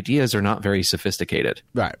ideas are not very sophisticated.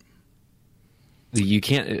 Right. You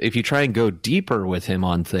can't, if you try and go deeper with him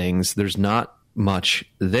on things, there's not much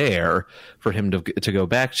there for him to go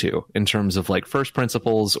back to in terms of like first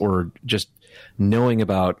principles or just knowing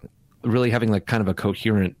about really having like kind of a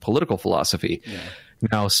coherent political philosophy. Yeah.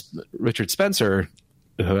 Now, Richard Spencer,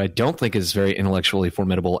 who I don't think is very intellectually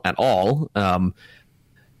formidable at all,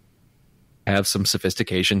 have some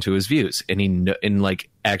sophistication to his views, and he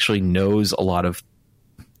actually knows a lot of.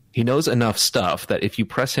 He knows enough stuff that if you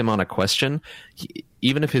press him on a question,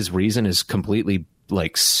 even if his reason is completely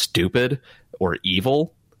like stupid or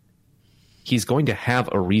evil, he's going to have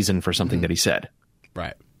a reason for something that he said.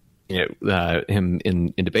 Right. Him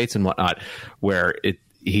in debates and whatnot, where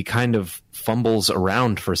he kind of fumbles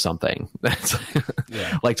around for something. That's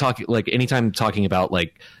like anytime talking about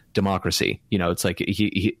like democracy, it's like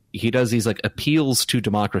he does these like appeals to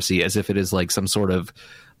democracy as if it is like some sort of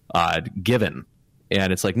given.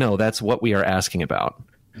 And it's like, no, that's what we are asking about.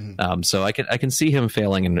 Mm-hmm. So I can see him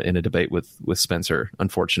failing in a debate with Spencer,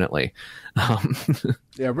 unfortunately.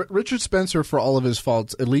 Yeah, Richard Spencer, for all of his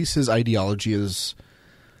faults, at least his ideology is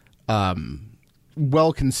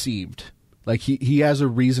well conceived. Like he has a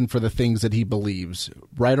reason for the things that he believes,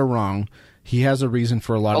 right or wrong. He has a reason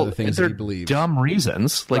for a lot of the things that he believes. Dumb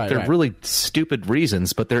reasons, like they're really stupid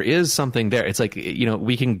reasons, but there is something there. It's like,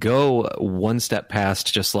 we can go one step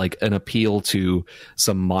past just like an appeal to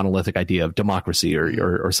some monolithic idea of democracy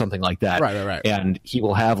or something like that. Right. And he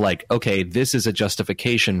will have like, okay, this is a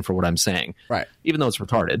justification for what I'm saying. Right. Even though it's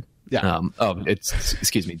retarded. Yeah.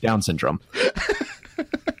 Excuse me, Down syndrome.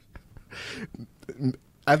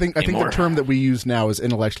 I think the term that we use now is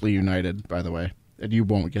intellectually united, by the way. And you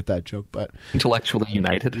won't get that joke, but intellectually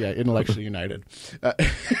united. Yeah, intellectually united.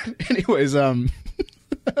 Anyways, that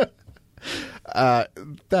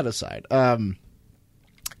aside. But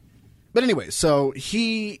anyway, so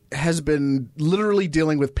he has been literally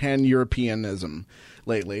dealing with pan-Europeanism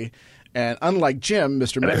lately, and unlike Jim,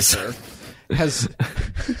 Mr. Medicare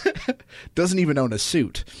doesn't even own a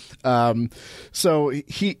suit. So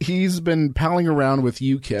he's been palling around with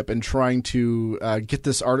UKIP and trying to get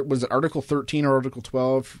this was it Article 13 or Article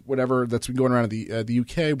 12, whatever, that's been going around in the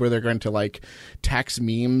UK, where they're going to like tax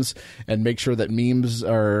memes and make sure that memes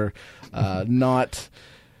are not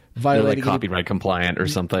violating, like copyright compliant or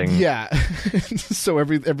something. Yeah. So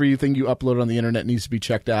everything you upload on the internet needs to be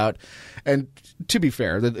checked out. And to be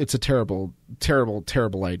fair, it's a terrible, terrible,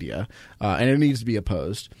 terrible idea, and it needs to be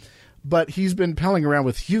opposed. But he's been palling around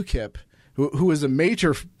with UKIP, who is a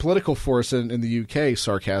major political force in the UK,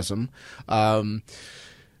 sarcasm. And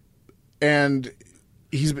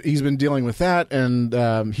he's been dealing with that,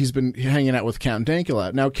 and he's been hanging out with Count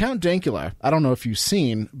Dankula. Now, Count Dankula, I don't know if you've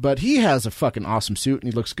seen, but he has a fucking awesome suit,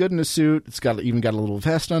 and he looks good in his suit. It's even got a little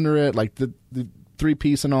vest under it, like the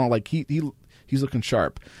 3-piece and all. Like he's looking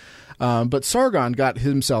sharp. But Sargon got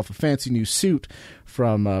himself a fancy new suit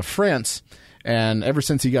from France. And ever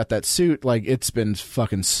since he got that suit, like, it's been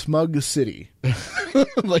fucking smug city.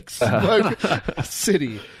 Like, smug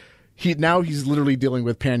city. He's literally dealing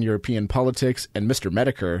with pan-European politics. And Mr.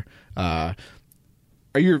 Medicare, I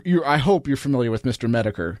hope you're familiar with Mr.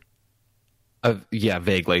 Medicare. Yeah,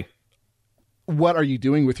 vaguely. What are you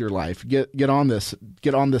doing with your life? Get on this.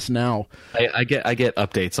 Get on this now. I get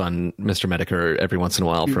updates on Mr. Medicare every once in a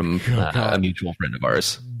while from a mutual friend of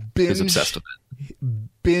ours who's obsessed with it.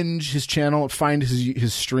 Binge his channel, find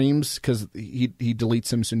his streams, because he deletes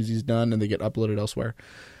them as soon as he's done and they get uploaded elsewhere.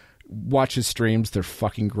 Watch his streams, they're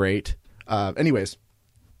fucking great. Anyways,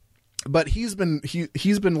 but he's been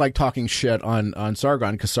like talking shit on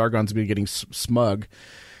Sargon, because Sargon's been getting smug,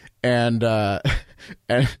 and when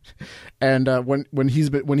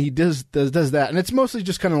he does that, and it's mostly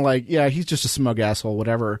just kind of like, yeah, he's just a smug asshole,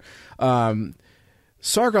 whatever. Sargon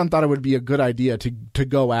thought it would be a good idea to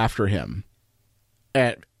go after him.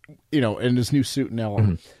 In his new suit and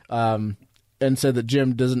all, and said that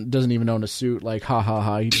Jim doesn't even own a suit. Like, ha ha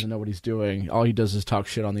ha, he doesn't know what he's doing. All he does is talk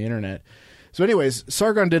shit on the internet. So, anyways,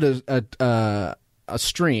 Sargon did a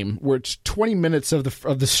stream which 20 minutes of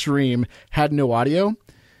the stream had no audio,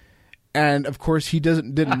 and of course he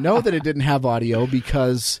didn't know that it didn't have audio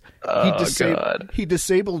because he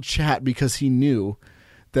disabled chat, because he knew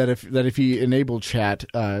that if he enabled chat,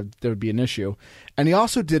 there would be an issue, and he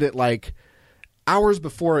also did it like hours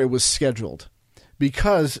before it was scheduled,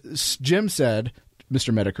 because Jim said,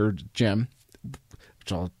 Mr. Medicare, Jim,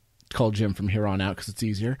 which I'll call Jim from here on out because it's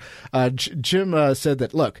easier. Jim said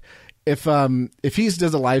that, look, if he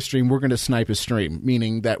does a live stream, we're going to snipe his stream,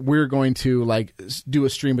 meaning that we're going to like do a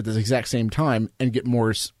stream at this exact same time and get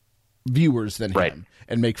more viewers than him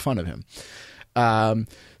and make fun of him.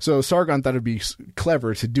 So Sargon thought it'd be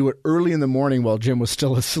clever to do it early in the morning while Jim was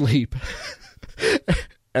still asleep.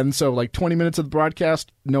 And so like 20 minutes of the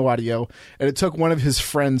broadcast, no audio. And it took one of his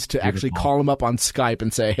friends to actually call him up on Skype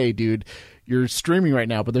and say, hey, dude, you're streaming right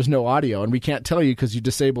now, but there's no audio. And we can't tell you because you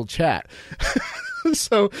disabled chat.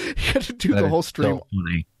 So he had to do the whole stream. So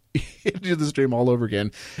funny. He had to do the stream all over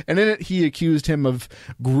again. And in it, he accused him of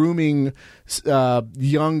grooming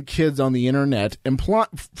young kids on the internet.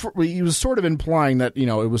 He was sort of implying that,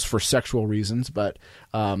 it was for sexual reasons, but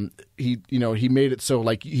he made it so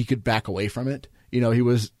like he could back away from it. He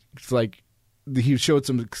was like, he showed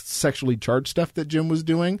some sexually charged stuff that Jim was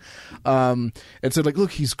doing. And said like,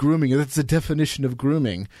 look, he's grooming. That's the definition of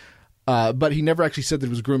grooming. But he never actually said that it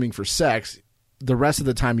was grooming for sex. The rest of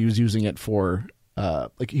the time he was using it for,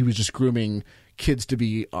 like he was just grooming kids to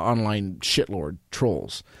be online shitlord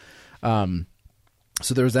trolls. So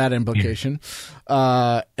there was that implication.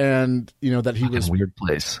 And, that he was a weird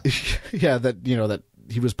place. Yeah. That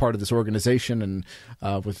he was part of this organization and,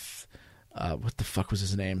 with, what the fuck was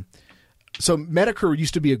his name? So Medicare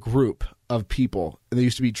used to be a group of people, and they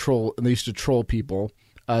used to troll people,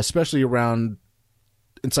 especially around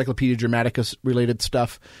Encyclopedia Dramatica related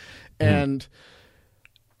stuff. And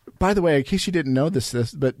by the way, in case you didn't know this,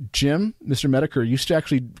 but Jim, Mr. Medicare, used to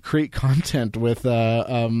actually create content with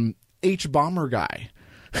H Bomber guy.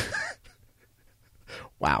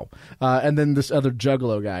 Wow. And then this other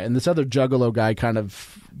Juggalo guy. And this other Juggalo guy kind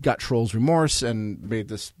of got trolls remorse and made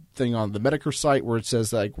this thing on the Medicare site where it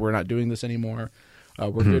says, like, we're not doing this anymore.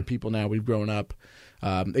 We're good people now. We've grown up.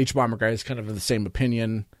 H Bomber guy is kind of the same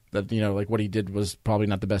opinion that, like what he did was probably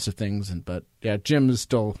not the best of things. But yeah, Jim is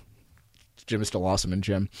still awesome in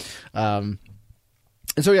Jim. And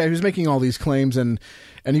so, yeah, he was making all these claims and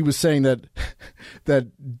he was saying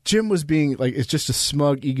that Jim was being like, it's just a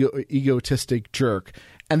smug, egotistic jerk.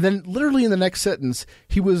 And then literally in the next sentence,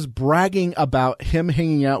 he was bragging about him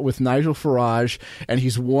hanging out with Nigel Farage, and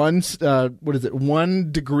he's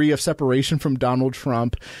 1 degree of separation from Donald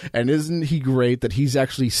Trump. And isn't he great that he's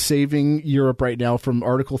actually saving Europe right now from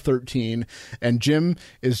Article 13? And Jim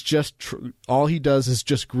is just, all he does is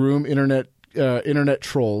just groom internet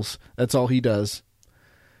trolls. That's all he does.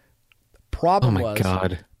 Problem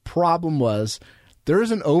was there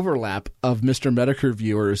is an overlap of Mr. Medicare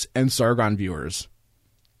viewers and Sargon viewers.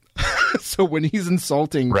 So when he's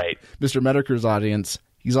insulting Mr. Medicare's audience,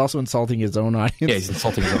 he's also insulting his own audience. Yeah, he's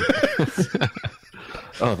insulting his own audience.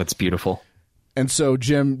 Oh, that's beautiful. And so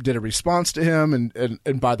Jim did a response to him,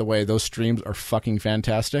 and by the way, those streams are fucking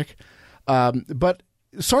fantastic. But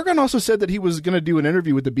Sargon also said that he was going to do an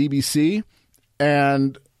interview with the BBC,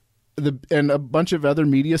 and a bunch of other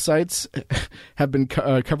media sites have been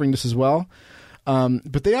covering this as well.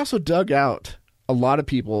 But they also dug out a lot of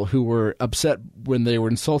people who were upset when they were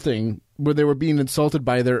being insulted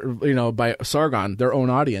by by Sargon, their own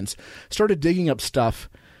audience, started digging up stuff,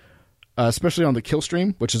 especially on the kill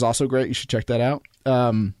stream, which is also great. You should check that out.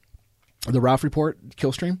 The Ralph Report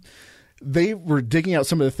kill stream. They were digging out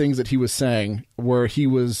some of the things that he was saying where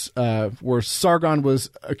Sargon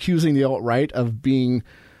was accusing the alt-right of being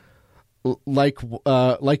like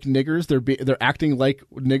niggers. They're acting like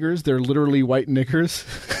niggers. They're literally white niggers.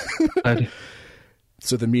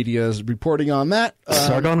 So the media is reporting on that.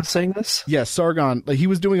 Sargon is saying this? Yes, Sargon. Like, he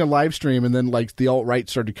was doing a live stream, and then like the alt-right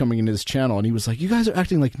started coming into his channel, and he was like, "You guys are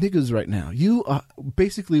acting like niggas right now. You are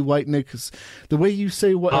basically white niggas. The way you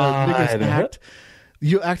say what niggas act,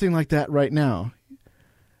 you're acting like that right now."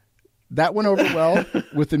 That went over well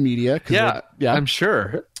with the media. Yeah, I'm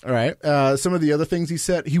sure. All right. Some of the other things he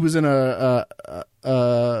said, he was in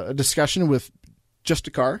a discussion with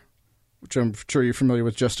Justicar, which I'm sure you're familiar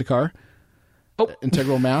with. Justicar. Oh.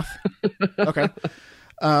 Integral math. Okay.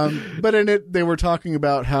 But in it, they were talking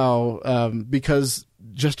about how because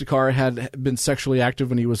Justicar had been sexually active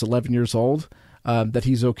when he was 11 years old, that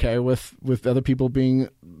he's okay with other people being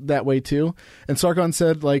that way too. And Sargon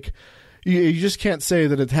said, like, you just can't say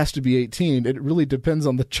that it has to be 18. It really depends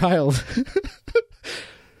on the child.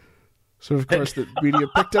 So of course the media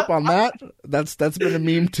picked up on that. That's been a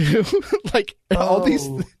meme too. Like all these,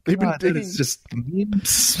 they've been digging. It's just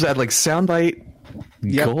memes that like soundbite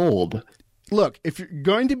gold. Look, if you're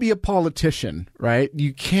going to be a politician, right,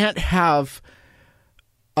 you can't have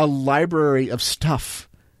a library of stuff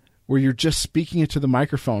where you're just speaking into the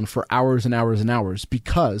microphone for hours and hours and hours,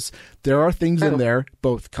 because there are things in there,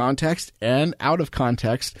 both context and out of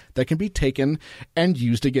context, that can be taken and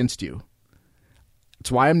used against you.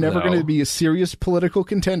 That's why I'm never going to be a serious political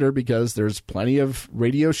contender, because there's plenty of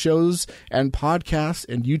radio shows and podcasts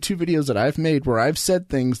and YouTube videos that I've made where I've said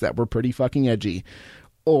things that were pretty fucking edgy.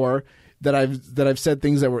 or that I've said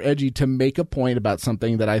things that were edgy to make a point about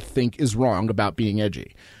something that I think is wrong about being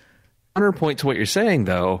edgy. Counterpoint to what you're saying,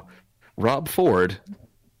 though, Rob Ford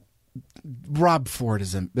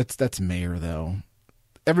isn't. That's mayor, though.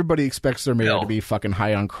 Everybody expects their mayor to be fucking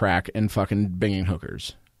high on crack and fucking banging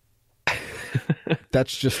hookers.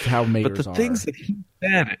 That's just how mayors are. But the things that he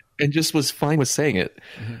said and just was fine with saying it,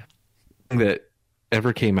 that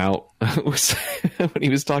ever came out was when he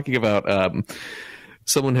was talking about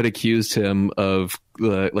someone had accused him of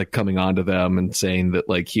like coming on to them and saying that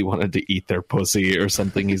like he wanted to eat their pussy or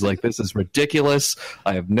something. He's like, this is ridiculous.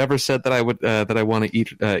 I have never said that I would that I want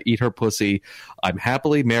to eat her pussy. I'm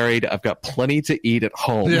happily married. I've got plenty to eat at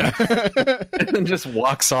home. Yeah. And then just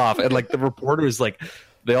walks off. And like the reporters, like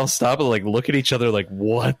they all stop and like look at each other like,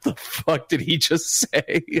 what the fuck did he just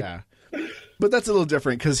say? Yeah. But that's a little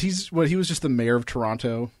different because he was just the mayor of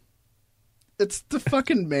Toronto. It's the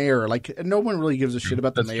fucking mayor. Like, no one really gives a shit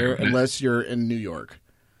about the mayor unless you're in New York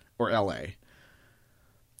or LA. I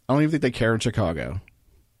don't even think they care in Chicago.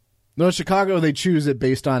 No, in Chicago, they choose it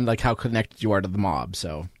based on like how connected you are to the mob.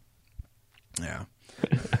 So, yeah.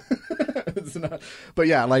 It's not, but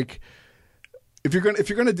yeah, like if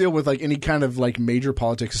you're gonna deal with like any kind of like major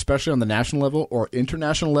politics, especially on the national level or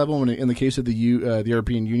international level, in the case of the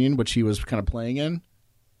European Union, which he was kind of playing in.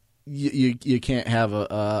 You can't have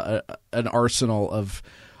an arsenal of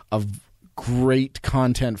great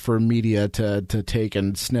content for media to take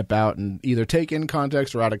and snip out and either take in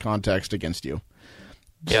context or out of context against you.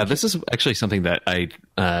 Yeah, this is actually something that I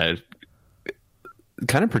kind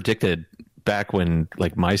of predicted back when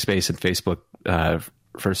like MySpace and Facebook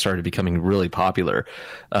first started becoming really popular.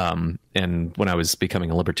 And when I was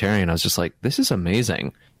becoming a libertarian, I was just like, this is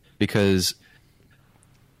amazing because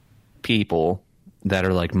people that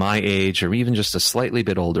are like my age or even just a slightly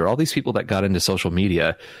bit older, all these people that got into social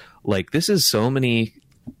media, like this is so many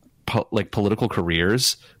like political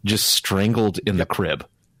careers just strangled in the crib.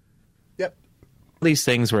 Yep. These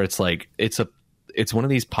things where it's like, it's one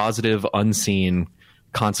of these positive unseen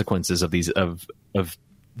consequences of these, of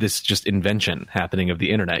this just invention happening of the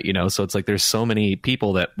internet, you know? So it's like, there's so many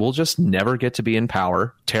people that will just never get to be in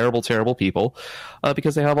power. Terrible, terrible people,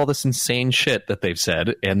 because they have all this insane shit that they've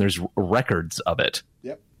said and there's records of it.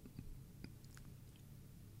 Yep.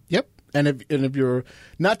 Yep. And if you're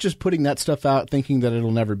not just putting that stuff out thinking that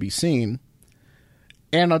it'll never be seen,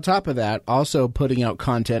 and on top of that, also putting out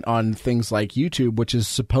content on things like YouTube, which is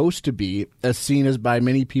supposed to be as seen as by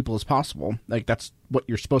many people as possible. Like that's what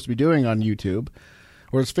you're supposed to be doing on YouTube.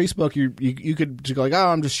 Whereas Facebook, you could just go like, oh,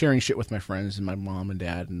 I'm just sharing shit with my friends and my mom and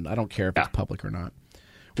dad, and I don't care if it's public or not.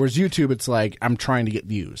 Whereas YouTube, it's like, I'm trying to get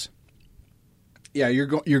views. Yeah,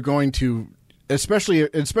 you're going to, especially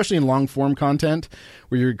in long form content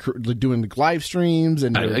where you're doing live streams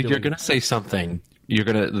and you're going to say something you're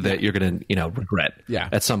going to regret. Yeah.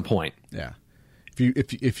 At some point. Yeah.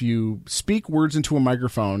 If you speak words into a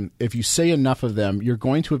microphone, if you say enough of them, you're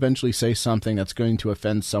going to eventually say something that's going to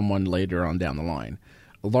offend someone later on down the line.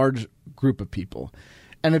 A large group of people.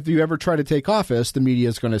 And if you ever try to take office, the media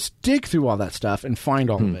is going to dig through all that stuff and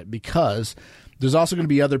find all of it, because there's also going to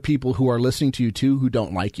be other people who are listening to you too who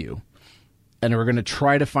don't like you and are going to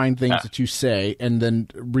try to find things that you say and then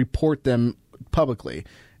report them publicly.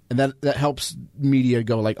 And that helps media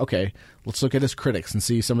go like, okay, let's look at his critics and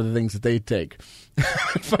see some of the things that they take.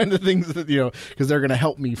 Find the things that, because they're going to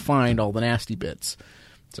help me find all the nasty bits.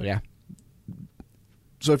 So, yeah.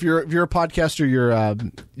 So if you're a podcaster,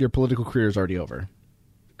 your political career is already over.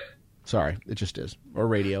 Sorry, it just is. Or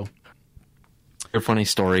radio. A funny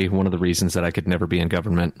story. One of the reasons that I could never be in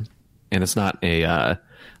government, and it's not a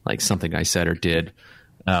like something I said or did,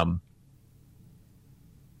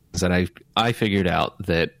 is that I figured out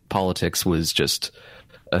that politics was just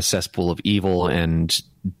a cesspool of evil and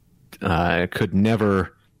could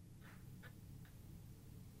never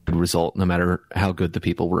result, no matter how good the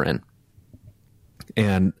people were in.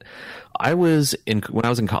 And when I was in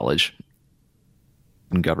college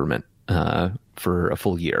in government for a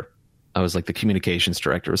full year. I was like the communications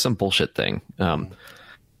director or some bullshit thing.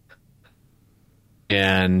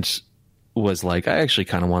 And was like, I actually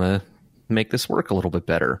kind of want to make this work a little bit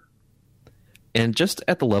better. And just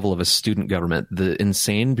at the level of a student government, the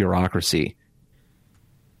insane bureaucracy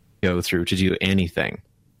go through to do anything,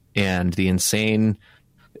 and the insane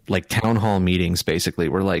like town hall meetings basically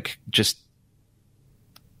were like just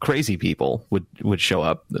crazy people would show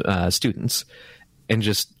up, students, and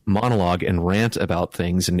just monologue and rant about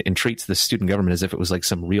things and treats the student government as if it was like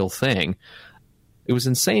some real thing. It was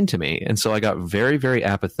insane to me. And so I got very, very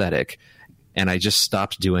apathetic, and I just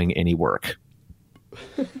stopped doing any work.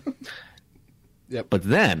 Yep. But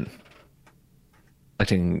then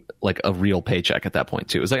collecting like a real paycheck at that point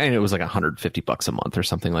too. It was like, I know it was like $150 a month or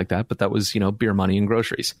something like that, but that was, beer money and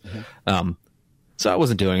groceries. So I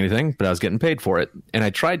wasn't doing anything, but I was getting paid for it. And I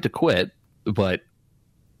tried to quit, but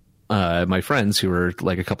my friends who were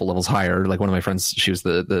like a couple levels higher, like one of my friends, she was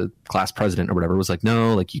the class president or whatever, was like,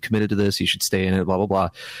 no, like you committed to this, you should stay in it, blah, blah, blah.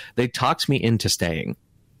 They talked me into staying.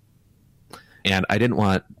 And I didn't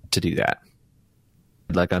want to do that.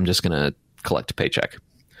 Like, I'm just going to collect a paycheck.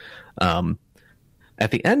 At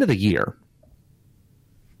the end of the year, I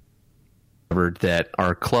discovered that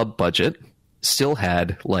our club budget still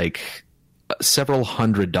had like several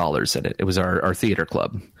 $100s in it. It was our theater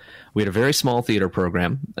club. We had a very small theater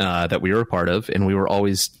program that we were a part of, and we were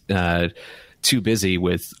always too busy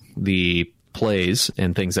with the plays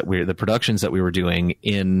and things the productions that we were doing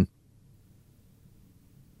in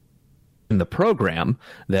the program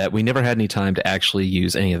that we never had any time to actually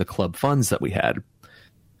use any of the club funds that we had.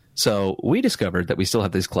 So we discovered that we still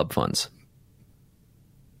have these club funds.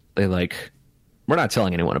 We're not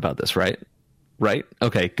telling anyone about this, right? Right?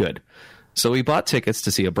 Okay, good. So we bought tickets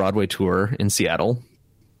to see a Broadway tour in Seattle,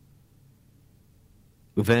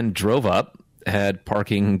 then drove up, had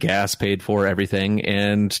parking, gas paid for, everything,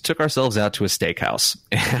 and took ourselves out to a steakhouse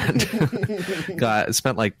and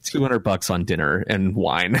spent like $200 on dinner and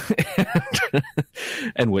wine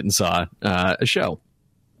and went and saw a show.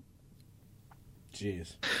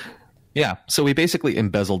 Jeez. Yeah, so we basically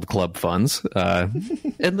embezzled club funds.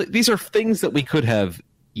 And these are things that we could have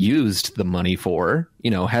used the money for,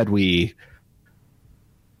 had we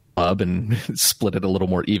and split it a little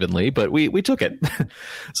more evenly, but we took it.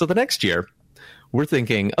 So the next year, we're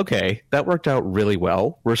thinking, okay, that worked out really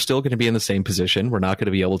well. We're still going to be in the same position. We're not going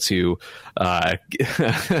to be able to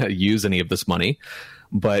use any of this money,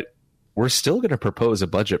 but we're still going to propose a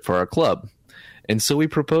budget for our club. And so we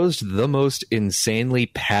proposed the most insanely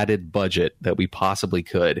padded budget that we possibly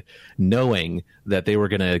could, knowing that they were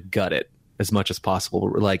going to gut it as much as possible.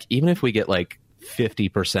 We're like, even if we get like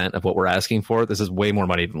 50% of what we're asking for, this is way more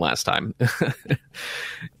money than last time.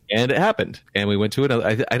 And it happened. And we went to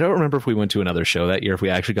another, I don't remember if we went to another show that year, if we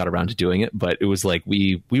actually got around to doing it, but it was like,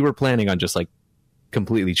 we were planning on just like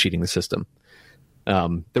completely cheating the system.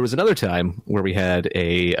 There was another time where we had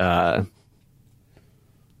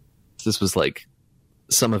this was like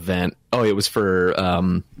some event. Oh, it was for,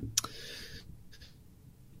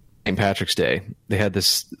 St. Patrick's Day. They had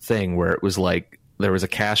this thing where it was like, there was a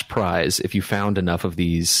cash prize if you found enough of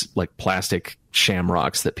these like plastic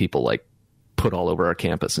shamrocks that people like put all over our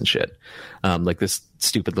campus and shit. Like this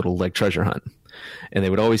stupid little like treasure hunt. And they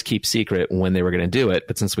would always keep secret when they were going to do it.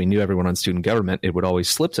 But since we knew everyone on student government, it would always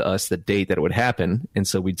slip to us the date that it would happen. And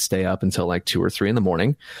so we'd stay up until like 2 or 3 in the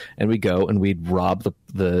morning, and we'd go and we'd rob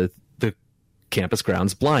the campus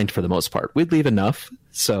grounds blind for the most part. We'd leave enough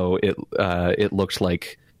so it looked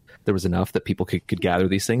like there was enough that people could gather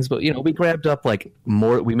these things. But, we grabbed up like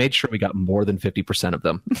more. We made sure we got more than 50% of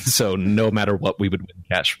them. So no matter what, we would win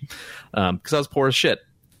cash. Because I was poor as shit.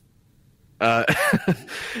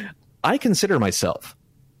 I consider myself,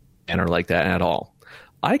 and are like that at all.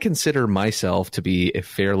 I consider myself to be a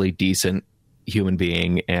fairly decent human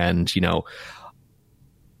being, and,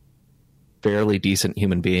 fairly decent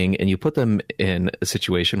human being, and you put them in a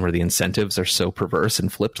situation where the incentives are so perverse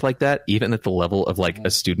and flipped like that, even at the level of like a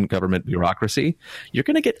student government bureaucracy, you're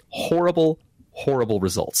going to get horrible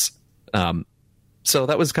results. So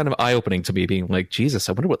that was kind of eye-opening to me, being like, Jesus,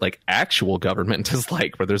 I wonder what like actual government is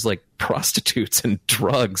like, where there's like prostitutes and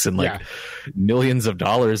drugs and like millions of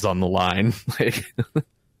dollars on the line. Like,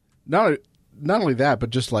 not only that, but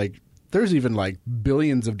just like, there's even like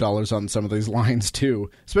billions of dollars on some of these lines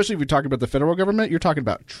too. Especially if you're talking about the federal government, you're talking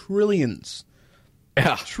about trillions.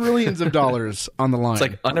 Yeah. Trillions of dollars on the line. It's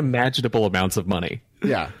like unimaginable amounts of money.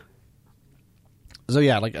 Yeah. So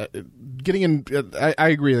yeah, like getting in, I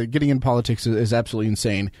agree that getting in politics is absolutely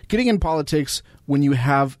insane. Getting in politics when you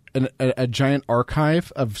have a giant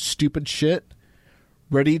archive of stupid shit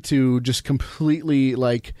ready to just completely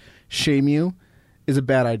like shame you is a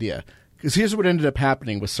bad idea. Because here's what ended up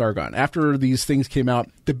happening with Sargon. After these things came out,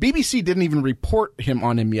 the BBC didn't even report him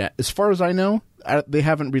on him yet. As far as I know, they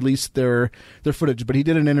haven't released their footage, but he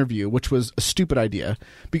did an interview, which was a stupid idea.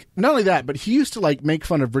 Not only that, but he used to like make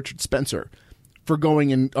fun of Richard Spencer for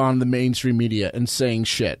going in on the mainstream media and saying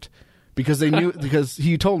shit. Because they knew, because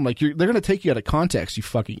he told him, like, they're going to take you out of context, you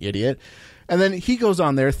fucking idiot. And then he goes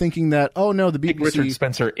on there thinking that, oh no, the BBC... Take Richard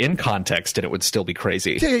Spencer in context and it would still be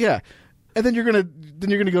crazy. Yeah. And then you're gonna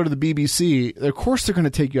go to the BBC. Of course they're gonna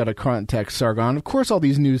take you out of context, Sargon. Of course all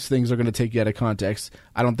these news things are gonna take you out of context.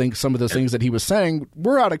 I don't think some of those things that he was saying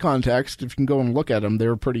were out of context. If you can go and look at them, they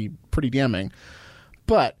were pretty damning.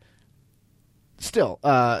 But still,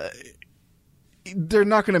 they're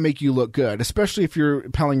not going to make you look good, especially if you're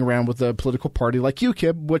palling around with a political party like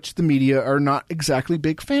UKIP, which the media are not exactly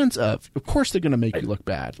big fans of. Of course they're going to make you look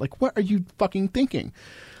bad. Like, what are you fucking thinking?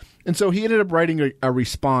 And so he ended up writing a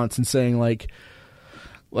response and saying,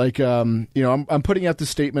 I'm putting out this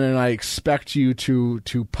statement and I expect you to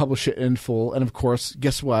publish it in full. And of course,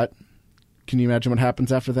 guess what? Can you imagine what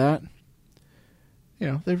happens after that?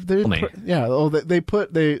 They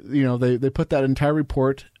put that entire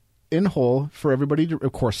report in whole for everybody to.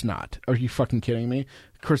 Of course not. Are you fucking kidding me?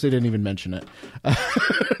 Of course they didn't even mention it.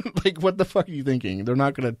 Like, what the fuck are you thinking? They're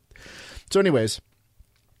not gonna. So, anyways,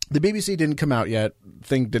 the BBC didn't come out yet.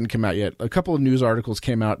 Thing didn't come out yet. A couple of news articles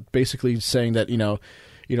came out basically saying that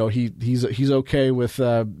he's okay with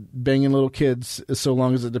banging little kids so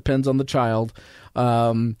long as it depends on the child. He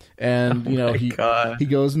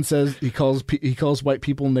goes and says he calls white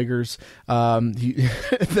people niggers.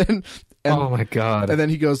 Oh my God. And then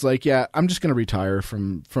he goes like, yeah, I'm just going to retire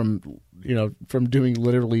from doing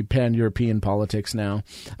literally pan-European politics now.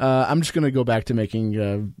 I'm just going to go back to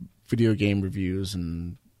making video game reviews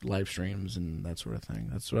and live streams and that sort of thing.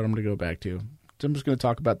 That's what I'm going to go back to. So I'm just going to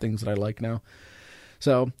talk about things that I like now.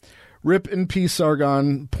 So, rip in peace,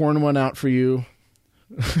 Sargon. Pouring one out for you.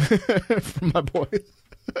 From my boys.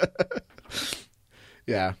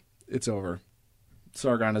 Yeah, it's over.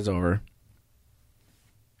 Sargon is over.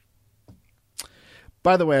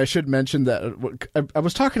 By the way, I should mention that I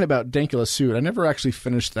was talking about Dankula's suit. I never actually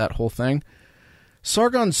finished that whole thing.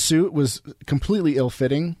 Sargon's suit was completely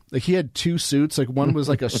ill-fitting. Like, he had two suits. Like, one was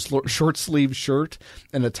like a short-sleeved shirt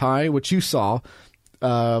and a tie, which you saw,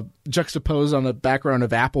 juxtaposed on the background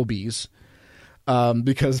of Applebee's.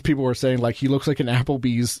 Because people were saying, like, he looks like an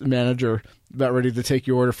Applebee's manager about ready to take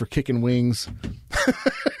your order for kicking wings.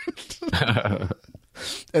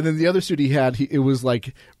 And then the other suit he had, it was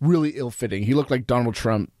like really ill-fitting. He looked like Donald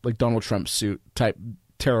Trump's suit type,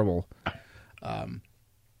 terrible.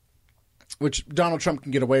 Which Donald Trump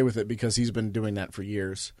can get away with it because he's been doing that for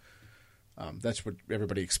years. That's what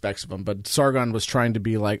everybody expects of him. But Sargon was trying to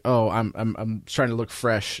be like, oh, I'm trying to look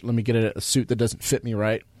fresh. Let me get a suit that doesn't fit me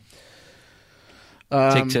right.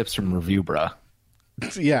 Take tips from Review Bruh.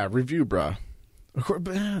 Yeah, Review Bruh. Of course,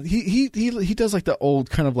 but he does like the old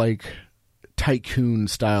kind of like tycoon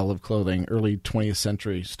style of clothing, early 20th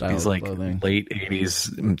century style of clothing. He's like late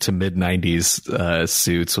 80s to mid 90s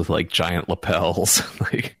suits with like giant lapels.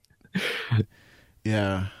 Like,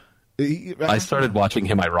 yeah. I started watching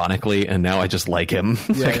him ironically, and now I just like him.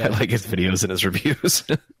 I like his videos and his reviews.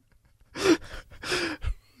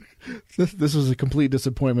 This was a complete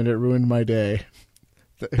disappointment. It ruined my day.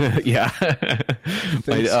 Yeah.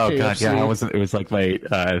 Oh God, yeah. It was like my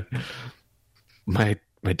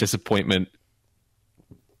disappointment,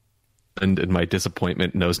 and my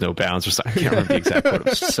disappointment knows no bounds, or something. I can't remember the exact quote. It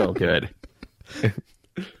was so good.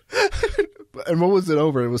 And what was it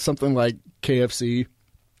over? It was something like KFC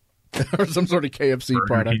or some sort of KFC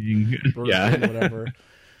product. Yeah, King, whatever.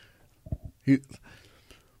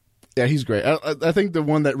 He's great. I think the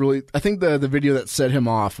one that really, the video that set him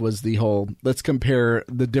off was the whole, let's compare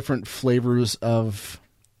the different flavors of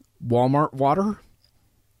Walmart water.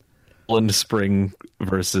 Poland Spring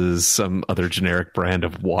versus some other generic brand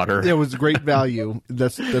of water. It was great value.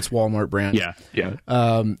 That's Walmart brand. Yeah.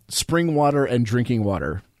 Spring water and drinking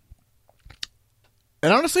water.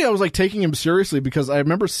 And honestly, I was like taking him seriously because I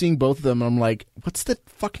remember seeing both of them and I'm like, what's the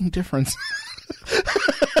fucking difference?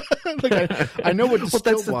 Like I know what distilled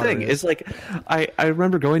that's the water thing. is. It's like I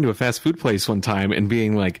remember going to a fast food place one time and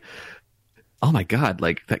being like, oh my God,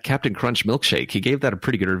 like that Captain Crunch milkshake. He gave that a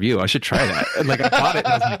pretty good review. I should try that. And like I bought it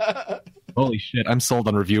and I was like, holy shit, I'm sold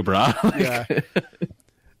on Review Bruh.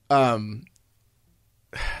 Yeah.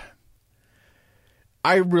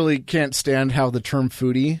 I really can't stand how the term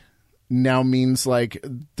foodie now means like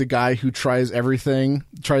the guy who tries everything,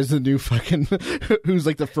 tries the new fucking, who's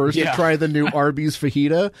like the first to try the new Arby's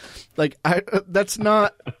fajita. Like that's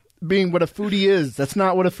not being what a foodie is. That's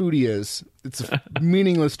not what a foodie is. It's a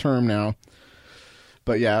meaningless term now.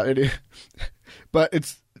 But yeah, but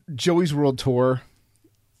it's Joey's World Tour.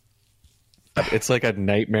 It's like a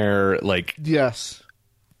nightmare. Like, yes.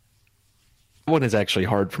 One is actually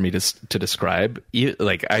hard for me to describe.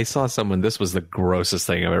 Like I saw someone, this was the grossest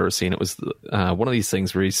thing I've ever seen. It was one of these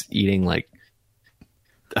things where he's eating like,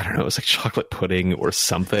 I don't know, it was like chocolate pudding or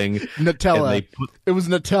something. Nutella. It was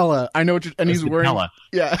Nutella. I know what you're, and he's wearing, Nutella.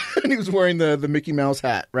 Yeah, and he was wearing the Mickey Mouse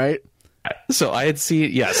hat, right? So I had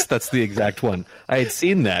seen, yes, that's the exact one. I had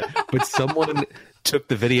seen that, but someone took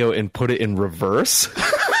the video and put it in reverse.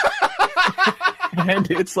 And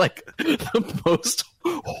it's like the most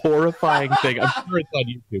horrifying thing. I'm sure it's on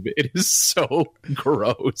YouTube. It is so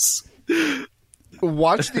gross.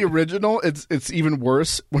 Watch the original. It's even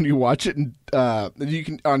worse when you watch it, and you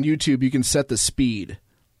can on YouTube. You can set the speed,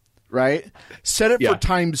 right? Set it for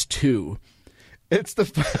 ×2. It's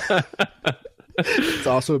it's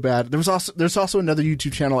also bad. There's also another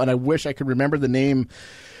YouTube channel, and I wish I could remember the name.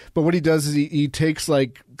 But what he does is he takes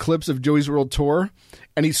like clips of Joey's World Tour,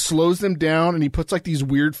 and he slows them down, and he puts like these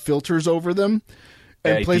weird filters over them,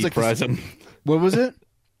 and plays like fries them. What was it?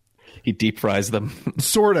 He deep fries them,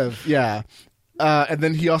 sort of, yeah. And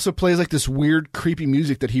then he also plays like this weird, creepy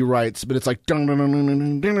music that he writes, but it's like dun, dun, dun, dun,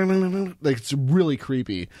 dun, dun, dun, dun, dun. Like it's really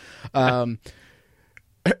creepy. But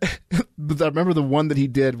I remember the one that he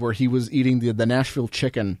did where he was eating the Nashville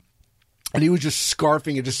chicken, and he was just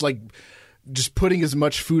scarfing it, just putting as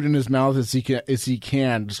much food in his mouth as he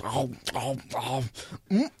can. Just, God,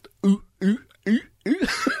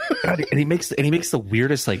 and he makes the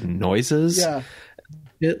weirdest like noises. Yeah.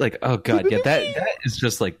 Like, oh god, yeah, that is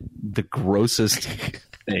just like the grossest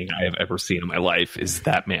thing I have ever seen in my life. Is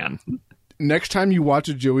that man? Next time you watch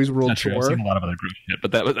a Joey's World Tour, I've seen a lot of other gross shit,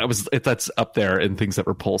 but that's up there in things that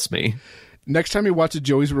repulse me. Next time you watch a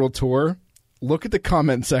Joey's World Tour, look at the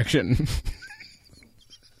comment section.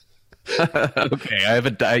 Okay,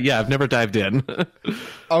 I've never dived in.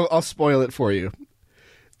 I'll spoil it for you.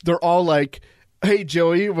 They're all like, "Hey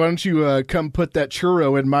Joey, why don't you come put that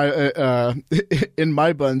churro in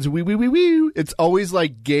my buns?" Wee. It's always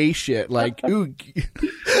like gay shit, like ooh.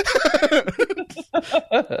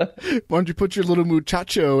 Why don't you put your little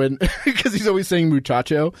muchacho in? Because he's always saying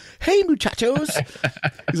muchacho. Hey muchachos.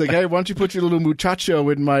 He's like, hey, why don't you put your little muchacho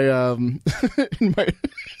in my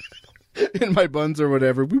in my buns or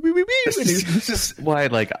whatever. This is why,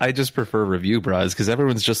 like, I just prefer Review Bros, because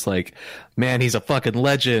everyone's just like, man, he's a fucking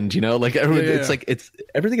legend, you know? Like, everyone, it's like, it's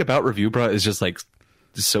everything about Review Bro is just like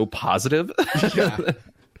so positive. Yeah.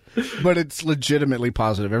 But it's legitimately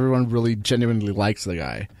positive. Everyone really genuinely likes the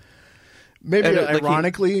guy. Maybe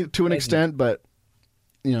ironically to an extent, but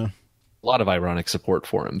you know, a lot of ironic support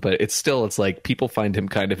for him. But it's like people find him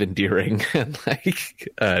kind of endearing, and like,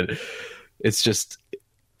 it's just.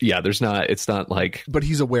 Yeah, it's not like... But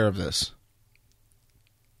he's aware of this.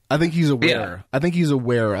 I think he's aware. Yeah. I think he's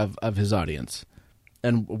aware of his audience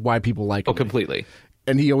and why people like him. Oh, completely.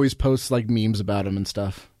 And he always posts, like, memes about him and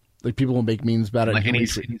stuff. Like, people will make memes about it. Like, and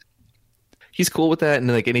he's cool with that. And,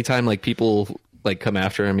 like, anytime, like, people, like, come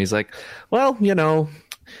after him, he's like, well, you know,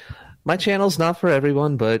 my channel's not for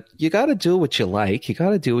everyone, but you got to do what you like. You got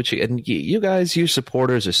to do what you... And you guys, you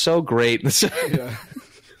supporters are so great. Yeah.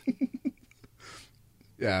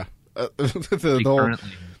 Yeah,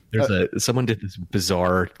 someone did this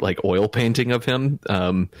bizarre like oil painting of him,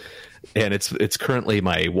 and it's currently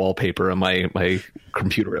my wallpaper on my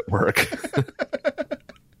computer at work.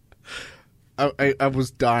 I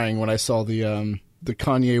was dying when I saw the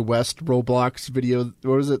Kanye West Roblox video.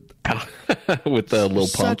 What was it? With the little pump.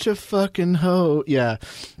 Such a fucking hoe. Yeah.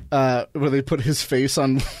 Where they put his face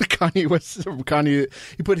on Kanye West.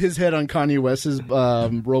 He put his head on Kanye West's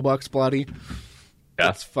Roblox body.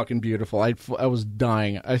 That's fucking beautiful. I was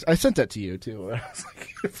dying. I sent that to you too. I was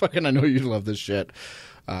like, fucking, I know you love this shit.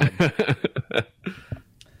 So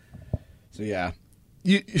yeah,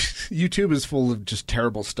 YouTube is full of just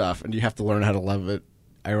terrible stuff, and you have to learn how to love it.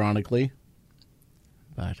 Ironically,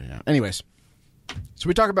 but anyways, so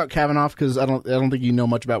we talk about Kavanaugh because I don't think you know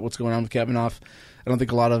much about what's going on with Kavanaugh. I don't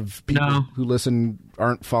think a lot of people who listen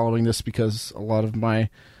aren't following this because a lot of my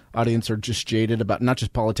audience are just jaded about not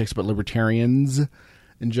just politics but libertarians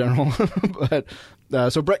in general. But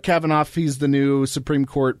so Brett Kavanaugh, he's the new Supreme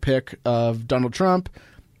Court pick of Donald Trump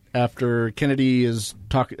after Kennedy is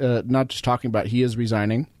not just talking about, he is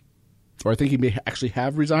resigning, or I think he may actually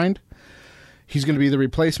have resigned. He's going to be the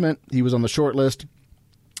replacement. He was on the short list,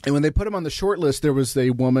 and when they put him on the short list, there was a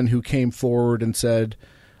woman who came forward and said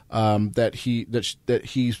that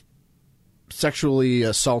he sexually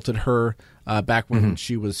assaulted her back when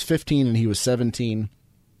she was 15 and he was 17.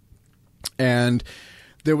 And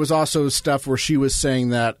there was also stuff where she was saying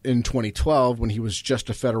that in 2012 when he was just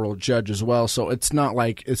a federal judge as well. So it's not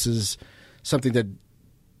like this is something that,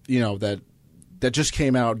 you know, that just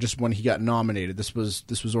came out just when he got nominated. This was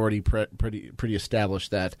already pretty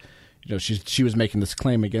established that, you know, she was making this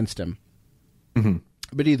claim against him. Mm-hmm.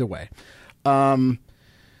 But either way,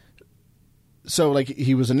 so like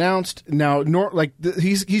he was announced now.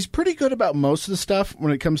 He's pretty good about most of the stuff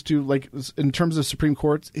when it comes to like in terms of Supreme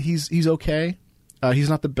Court. He's okay.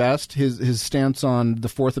 He's not the best. His stance on the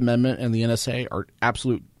Fourth Amendment and the NSA are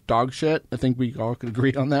absolute dog shit. I think we all could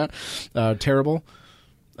agree on that. Terrible.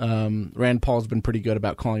 Rand Paul's been pretty good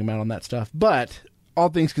about calling him out on that stuff. But all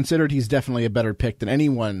things considered, he's definitely a better pick than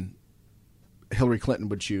anyone Hillary Clinton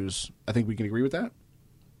would choose. I think we can agree with that.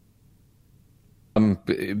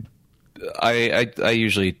 I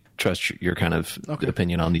usually trust your kind of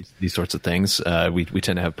opinion on these sorts of things. We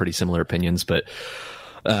tend to have pretty similar opinions, but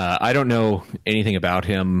I don't know anything about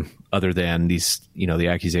him other than these, the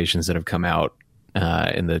accusations that have come out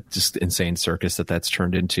in the just insane circus that's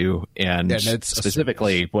turned into. And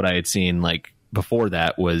specifically what I had seen like before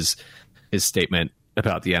that was his statement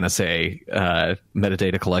about the NSA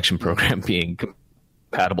metadata collection program being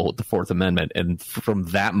compatible with the Fourth Amendment. And from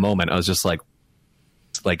that moment, I was just like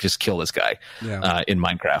just kill this guy in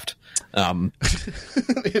Minecraft.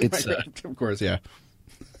 It's Minecraft, of course, yeah.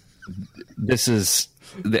 This is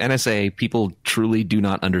the NSA. People truly do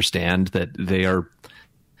not understand that they are,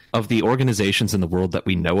 of the organizations in the world that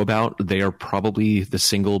we know about, they are probably the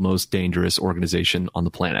single most dangerous organization on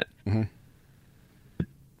the planet. Mm-hmm.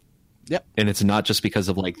 Yep. And it's not just because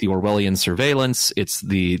of like the Orwellian surveillance. It's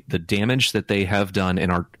the damage that they have done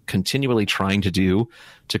and are continually trying to do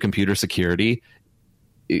to computer security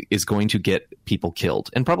is going to get people killed,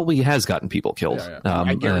 and probably has gotten people killed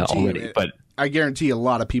I guarantee already. But I guarantee a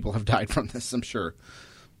lot of people have died from this, I'm sure.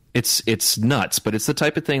 It's nuts, but it's the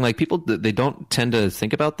type of thing like people, they don't tend to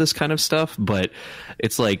think about this kind of stuff, but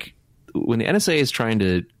it's like when the NSA is trying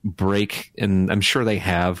to break, and I'm sure they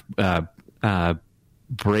have,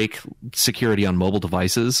 break security on mobile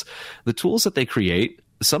devices, the tools that they create,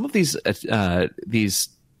 some of these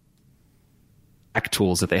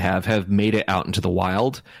tools that they have made it out into the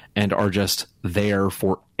wild and are just there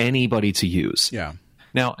for anybody to use. Yeah.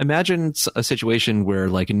 Now, imagine a situation where,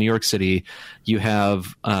 like in New York City, you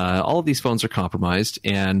have all of these phones are compromised,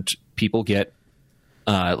 and people get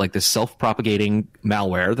like this self-propagating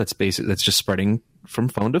malware that's just spreading from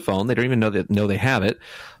phone to phone. They don't even know they have it,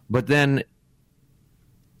 but then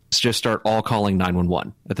just start all calling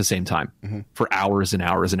 911 at the same time for hours and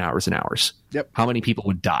hours and hours and hours. Yep. How many people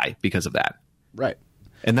would die because of that? Right.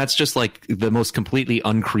 And that's just like the most completely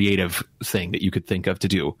uncreative thing that you could think of to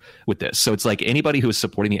do with this. So it's like anybody who is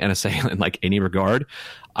supporting the NSA in like any regard,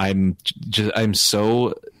 I'm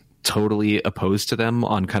so totally opposed to them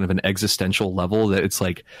on kind of an existential level that it's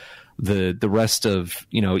like the rest of,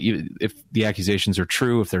 if the accusations are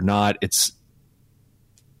true, if they're not, it's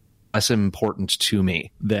less important to me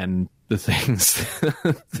than the things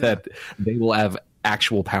that they will have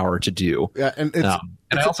actual power to do. Yeah, and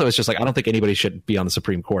it's just like, I don't think anybody should be on the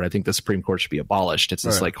Supreme Court. I think the Supreme Court should be abolished. It's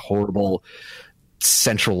this like horrible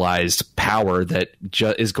centralized power that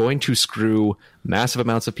is going to screw massive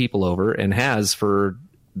amounts of people over, and has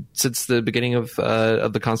since the beginning of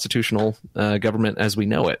the constitutional government as we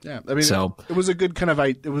know it. Yeah, I mean, so it was a good kind of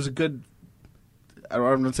I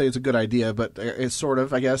don't want to say it's a good idea, but it's sort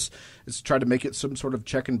of, I guess, it's tried to make it some sort of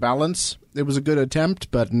check and balance. It was a good attempt,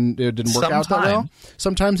 but it didn't work out that well.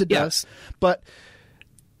 Sometimes it does, but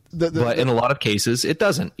but in a lot of cases it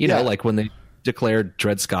doesn't. You know, like when they declared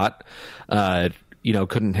Dred Scott,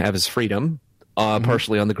 couldn't have his freedom,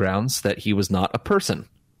 partially on the grounds that he was not a person.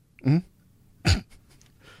 Mm-hmm.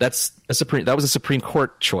 That was a Supreme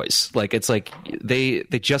Court choice. Like, it's like they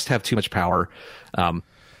just have too much power.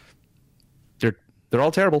 They're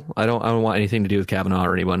all terrible. I don't want anything to do with Kavanaugh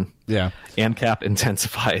or anyone. Yeah. AMCAP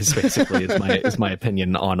intensifies, basically, is my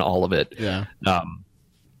opinion on all of it. Yeah.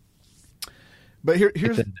 But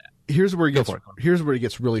here's where it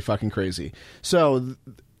gets really fucking crazy. So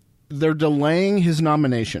they're delaying his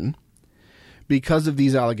nomination because of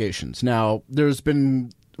these allegations. Now, there's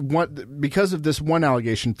been because of this one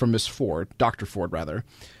allegation from Miss Ford, Dr. Ford rather.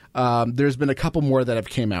 There's been a couple more that have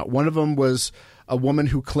came out. One of them was a woman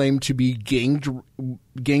who claimed to be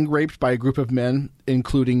gang raped by a group of men,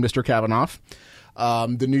 including Mr. Kavanaugh.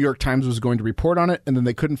 The New York Times was going to report on it, and then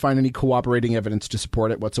they couldn't find any cooperating evidence to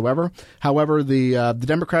support it whatsoever. However, the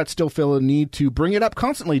Democrats still feel a need to bring it up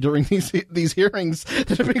constantly during these hearings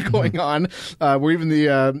that have been going on, where even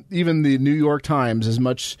the New York Times, as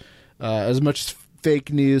much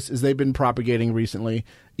fake news as they've been propagating recently,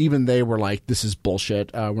 even they were like, this is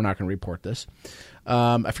bullshit. We're not going to report this.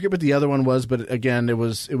 I forget what the other one was, but again, it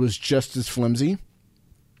was just as flimsy.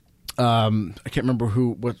 I can't remember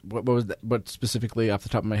what was that, what specifically off the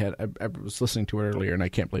top of my head. I was listening to it earlier, and I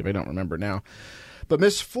can't believe I don't remember now. But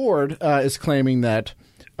Miss Ford is claiming that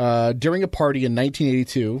during a party in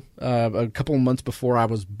 1982, a couple of months before I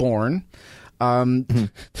was born.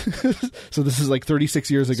 So this is like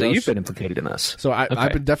 36 years ago. So you've been implicated in this. So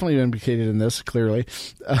I've been definitely implicated in this, clearly.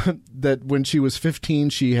 That when she was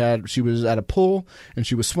 15, she was at a pool and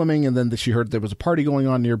she was swimming, and then she heard there was a party going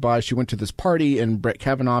on nearby. She went to this party, and Brett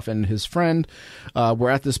Kavanaugh and his friend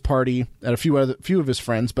were at this party, and a few of his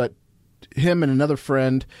friends, but him and another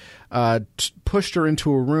friend pushed her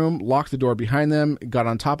into a room, locked the door behind them, got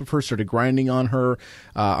on top of her, started grinding on her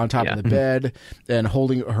on top of the bed, and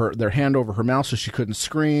holding their hand over her mouth so she couldn't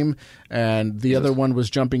scream. And the other one was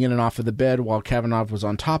jumping in and off of the bed while Kavanaugh was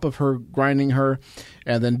on top of her, grinding her.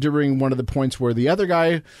 And then during one of the points where the other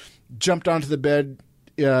guy jumped onto the bed,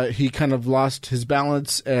 he kind of lost his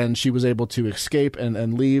balance, and she was able to escape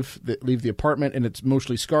and leave the apartment. And it's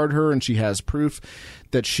mostly scarred her, and she has proof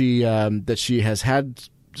that she has had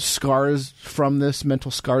scars from this, mental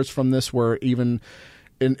scars from this, where even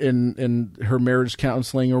in her marriage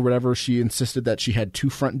counseling or whatever, she insisted that she had 2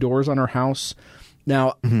 front doors on her house.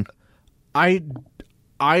 Now, I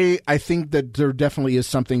think that there definitely is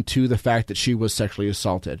something to the fact that she was sexually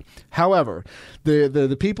assaulted. However,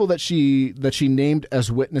 the people that she named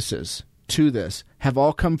as witnesses to this have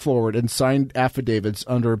all come forward and signed affidavits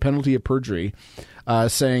under a penalty of perjury,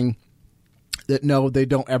 saying that no, they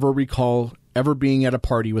don't ever recall ever being at a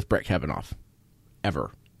party with Brett Kavanaugh,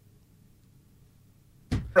 ever.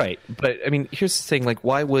 Right, but I mean, here's the thing: like,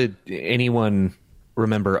 why would anyone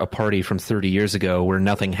remember a party from 30 years ago where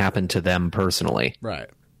nothing happened to them personally? Right.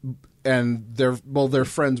 And their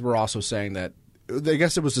friends were also saying that, I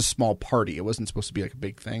guess it was a small party. It wasn't supposed to be like a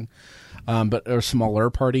big thing, but a smaller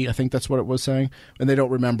party. I think that's what it was saying. And they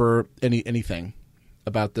don't remember anything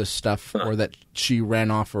about this stuff or that she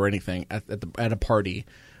ran off or anything at a party.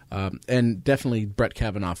 And definitely Brett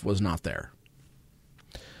Kavanaugh was not there.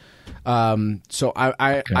 So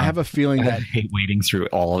I have a feeling that I hate wading through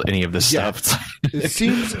any of this stuff. It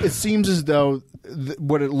seems as though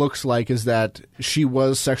what it looks like is that she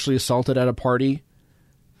was sexually assaulted at a party,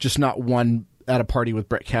 just not one at a party with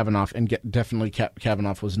Brett Kavanaugh, and definitely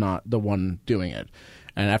Kavanaugh was not the one doing it.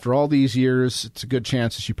 And after all these years, it's a good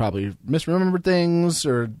chance that she probably misremembered things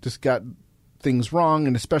or just got things wrong.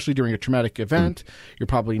 And especially during a traumatic event, you're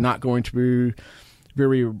probably not going to be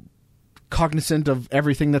very cognizant of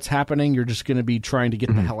everything that's happening. You're just going to be trying to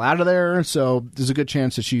get the hell out of there. So there's a good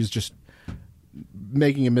chance that she's just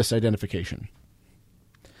making a misidentification.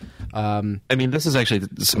 I mean, this is actually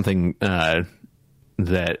something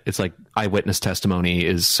that it's like eyewitness testimony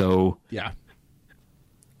is so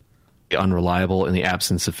unreliable in the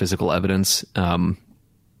absence of physical evidence. And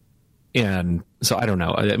so I don't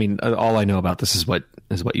know. I mean, all I know about this is what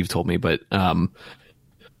you've told me, but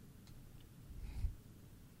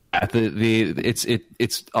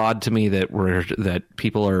it's odd to me that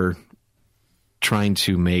people are trying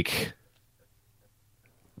to make.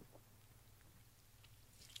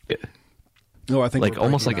 No, I think like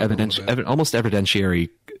almost like almost evidentiary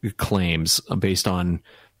claims based on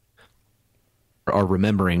our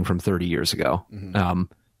remembering from 30 years ago,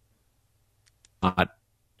 not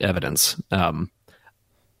evidence.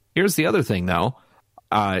 Here's the other thing, though.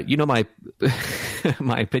 My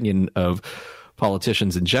my opinion of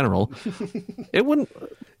politicians in general. It wouldn't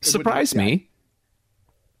surprise me.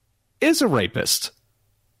 Is a rapist.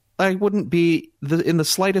 I wouldn't be in the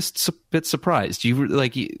slightest bit surprised.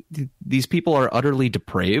 These people are utterly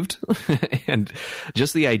depraved, and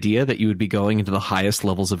just the idea that you would be going into the highest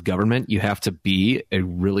levels of government, you have to be a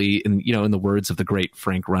really, in the words of the great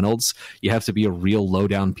Frank Reynolds, you have to be a real low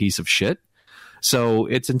down piece of shit. So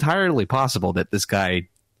it's entirely possible that this guy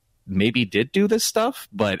maybe did do this stuff,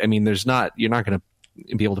 but I mean, you're not going to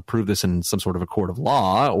be able to prove this in some sort of a court of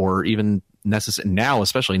law or even now,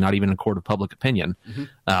 especially not even a court of public opinion,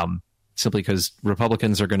 simply because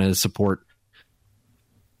Republicans are going to support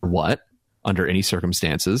what under any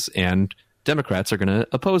circumstances, and Democrats are going to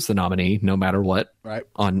oppose the nominee no matter what, right?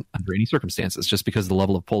 Under any circumstances, just because of the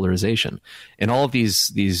level of polarization. And all of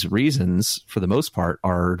these reasons, for the most part,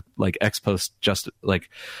 are like ex post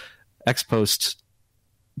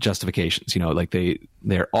justifications.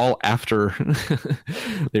 They're all after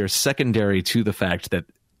they're secondary to the fact that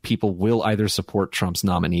people will either support Trump's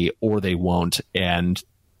nominee or they won't, and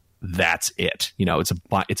that's it.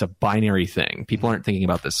 It's a binary thing. People aren't thinking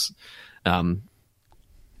about this. None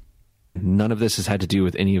of this has had to do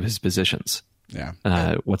with any of his positions,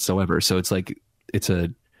 whatsoever. So it's like it's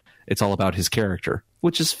all about his character,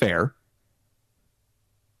 which is fair.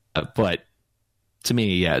 But to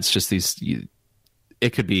me, it's just these.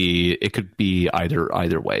 It could be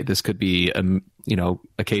either way. This could be a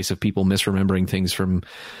case of people misremembering things from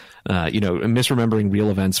misremembering real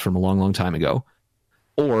events from a long, long time ago,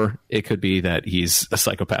 or it could be that he's a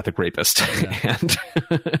psychopathic rapist. And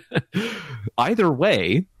either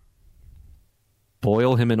way,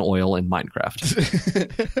 boil him in oil in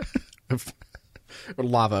Minecraft or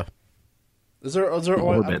lava. Is there oil?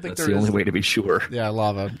 I don't think that's the only way to be sure. Yeah,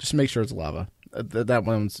 lava. Just make sure it's lava. That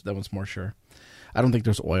one's more sure. I don't think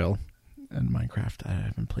there's oil and Minecraft. I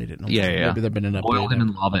haven't played it in a while. Yeah. Maybe there've been an update. Boil him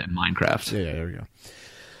in lava in Minecraft. Yeah, there we go.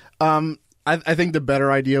 I think the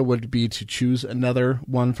better idea would be to choose another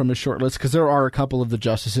one from a short list, because there are a couple of the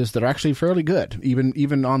justices that are actually fairly good,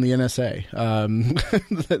 even on the NSA.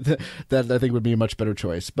 That I think would be a much better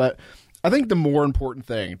choice. But I think the more important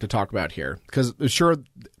thing to talk about here, because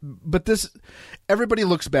everybody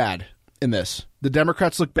looks bad in this. The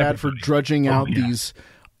Democrats look bad for drudging out these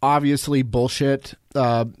obviously bullshit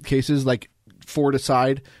cases. Like Ford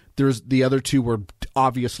aside, the other two were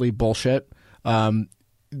obviously bullshit.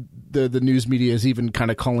 The news media is even kind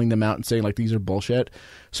of calling them out and saying like these are bullshit.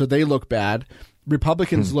 So they look bad.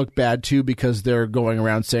 Republicans look bad too, because they're going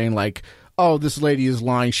around saying like, oh, this lady is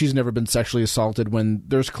lying. She's never been sexually assaulted, when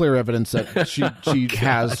there's clear evidence that she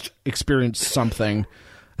has experienced something.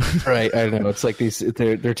 Right. I don't know. It's like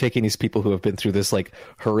they're taking these people who have been through this like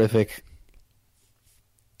horrific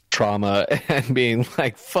trauma and being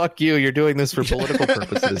like, fuck you, you're doing this for political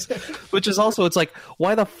purposes. Which is also, it's like,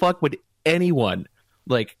 why the fuck would anyone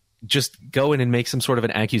like just go in and make some sort of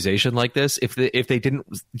an accusation like this if they didn't,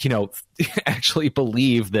 actually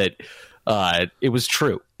believe that it was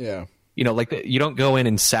true? Yeah. Like you don't go in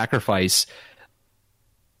and sacrifice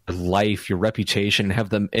your life, your reputation, have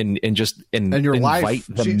them and your life.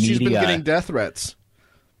 She's been getting death threats.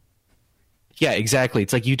 Yeah, exactly.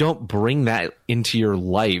 It's like you don't bring that into your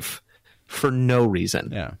life for no reason.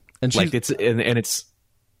 Yeah, and like it's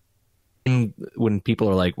when people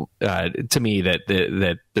are like to me that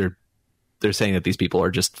they're saying that these people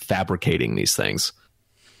are just fabricating these things.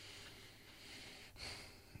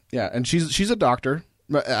 Yeah, and she's a doctor.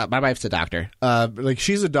 My wife's a doctor. Like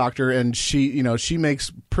she's a doctor, and she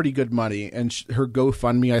makes pretty good money. And her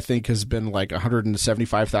GoFundMe, I think, has been like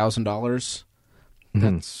 $175,000.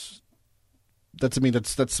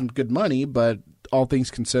 That's some good money. But all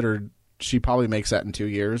things considered, she probably makes that in 2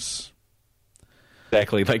 years.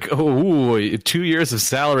 Exactly. Like, 2 years of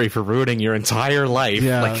salary for ruining your entire life.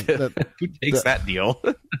 Yeah, like, who takes that deal?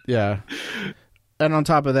 Yeah. And on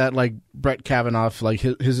top of that, like Brett Kavanaugh, like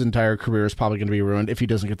his entire career is probably going to be ruined if he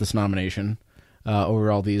doesn't get this nomination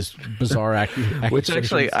over all these bizarre accusations. Which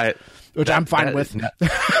actually, I'm fine with.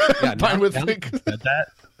 Fine with that.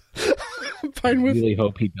 Fine with. I really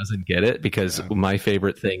hope he doesn't get it, because my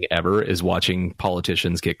favorite thing ever is watching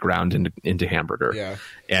politicians get ground into hamburger. Yeah.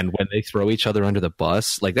 And when they throw each other under the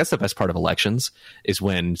bus, like that's the best part of elections, is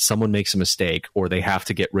when someone makes a mistake or they have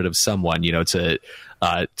to get rid of someone, to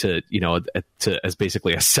as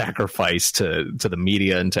basically a sacrifice to the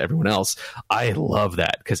media and to everyone else. I love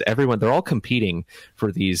that, because they're all competing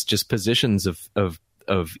for these just positions of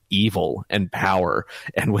evil and power,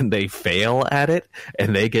 and when they fail at it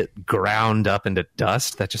and they get ground up into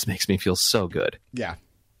dust, that just makes me feel so good. Yeah,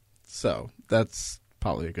 so that's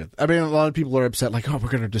probably a good. I mean, a lot of people are upset, like, oh, we're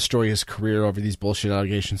going to destroy his career over these bullshit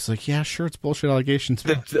allegations. Like, yeah, sure, it's bullshit allegations.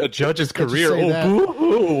 The judge's career,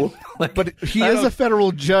 boo-hoo. Like, but he is a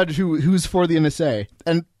federal judge who's for the NSA,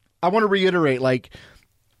 and I want to reiterate, like,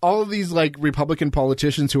 all of these like Republican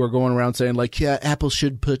politicians who are going around saying like, yeah, Apple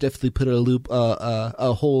should definitely put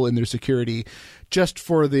a hole in their security just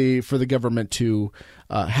for the government to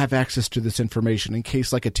have access to this information in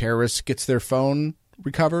case like a terrorist gets their phone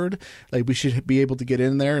recovered. Like we should be able to get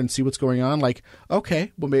in there and see what's going on. Like,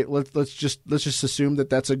 okay, well, let's just assume that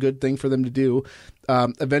that's a good thing for them to do.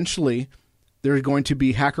 Eventually, there's going to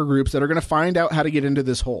be hacker groups that are going to find out how to get into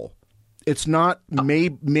this hole. It's not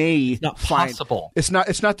it's not possible. It's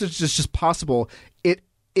not just possible. It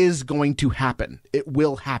is going to happen. It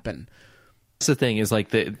will happen. That's the thing, is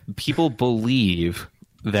like people believe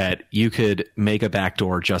that you could make a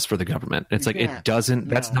backdoor just for the government. It's like it doesn't.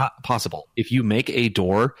 No. That's not possible. If you make a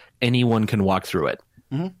door, anyone can walk through it.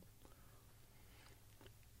 Mm-hmm.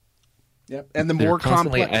 Yep. And the more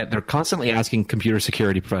complex, they're constantly asking computer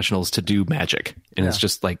security professionals to do magic, and it's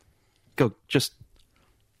just like, go just.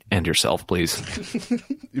 End yourself, please.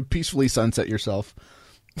 Peacefully sunset yourself.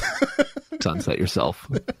 Sunset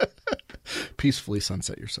yourself. Peacefully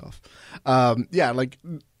sunset yourself. Yeah, like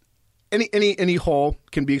any hole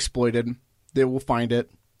can be exploited. They will find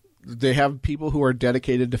it. They have people who are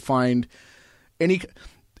dedicated to find any.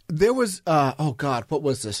 There was oh God, what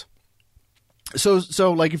was this?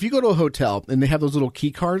 So like if you go to a hotel and they have those little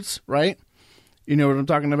key cards, right? You know what I'm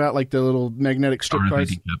talking about? Like the little magnetic strip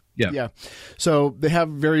cards. Yeah. So they have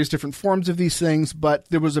various different forms of these things, but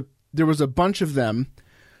there was a bunch of them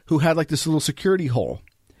who had like this little security hole.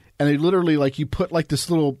 And they literally like you put like this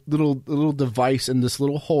little device in this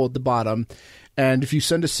little hole at the bottom, and if you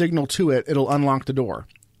send a signal to it, it'll unlock the door.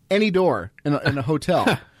 Any door in a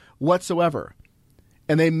hotel whatsoever.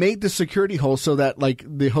 And they made the security hole so that like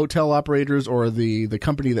the hotel operators or the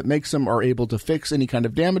company that makes them are able to fix any kind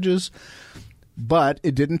of damages. But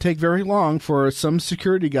it didn't take very long for some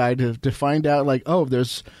security guy to find out like, oh,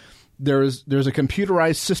 there's a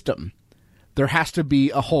computerized system. There has to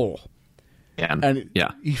be a hole. And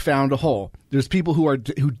he found a hole. There's people who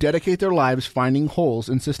dedicate their lives finding holes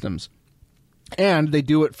in systems. And they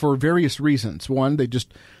do it for various reasons. One,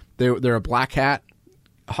 they're a black hat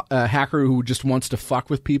hacker who just wants to fuck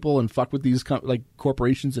with people and fuck with these like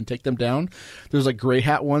corporations and take them down. There's like gray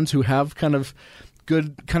hat ones who have kind of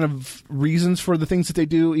good kind of reasons for the things that they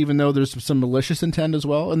do, even though there's some malicious intent as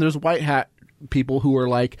well. And there's white hat people who are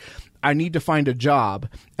like, I need to find a job,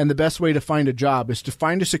 and the best way to find a job is to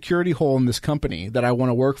find a security hole in this company that I want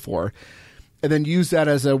to work for, and then use that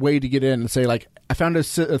as a way to get in and say like, I found a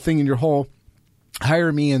thing in your hole.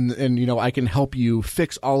 Hire me and you know, I can help you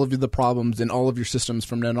fix all of the problems in all of your systems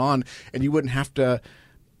from then on, and you wouldn't have to,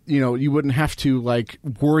 like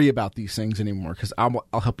worry about these things anymore because I'll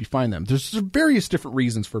help you find them. There's various different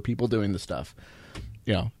reasons for people doing this stuff,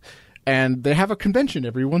 you know, and they have a convention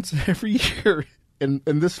every year in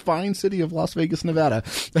this fine city of Las Vegas, Nevada,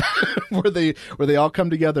 where they all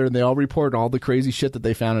come together and they all report all the crazy shit that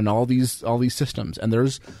they found in all these systems, and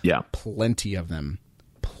there's plenty of them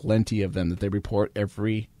that they report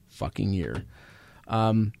every fucking year.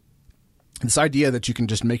 This idea that you can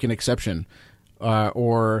just make an exception,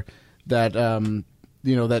 or that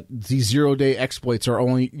that these 0-day exploits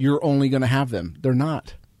you're only going to have them. They're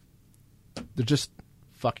not. They're just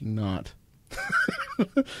fucking not.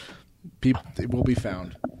 People, they will be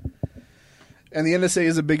found. And the NSA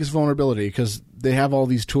is the biggest vulnerability because they have all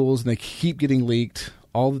these tools and they keep getting leaked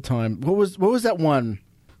all the time. What was that one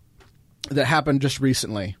that happened just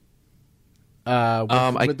recently? With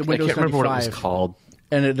the Windows I can't remember 95, what it was called.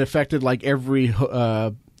 And it affected like every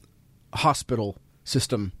hospital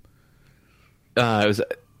system. I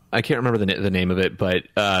can't remember the name of it,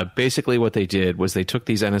 but basically what they did was they took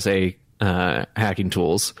these NSA hacking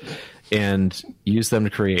tools and used them to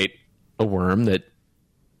create a worm that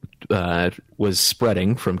was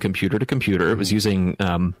spreading from computer to computer. It was using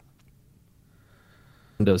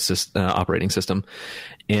Windows operating system,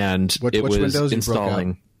 and it was Windows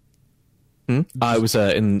installing. It was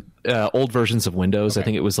in old versions of Windows. Okay. I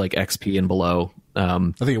think it was like XP and below. I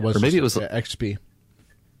think it was, or maybe it was XP.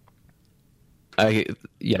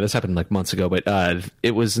 This happened like months ago, but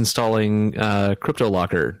it was installing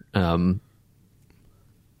CryptoLocker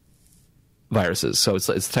viruses. So it's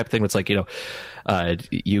the type of thing where it's like,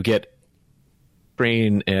 you get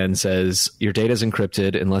screen and says your data is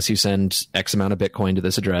encrypted unless you send X amount of Bitcoin to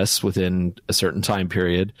this address within a certain time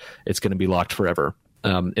period. It's going to be locked forever.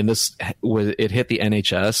 And it hit the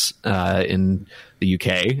NHS in the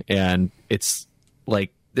UK, and it's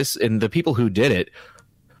like this. And the people who did it,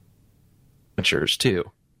 amateurs too,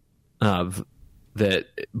 that.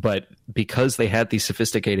 But because they had these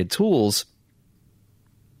sophisticated tools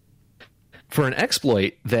for an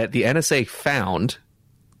exploit that the NSA found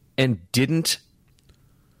and didn't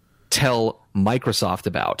tell Microsoft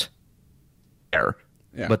about,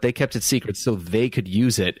 but they kept it secret so they could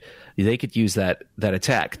use it. They could use that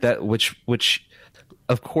attack, that which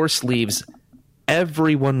of course leaves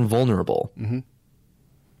everyone vulnerable. Mm-hmm.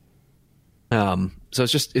 So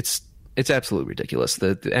it's absolutely ridiculous.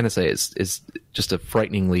 The NSA is just a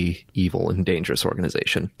frighteningly evil and dangerous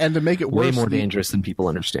organization, and to make it worse, way more dangerous than people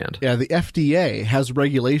understand. Yeah, the FDA has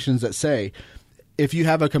regulations that say if you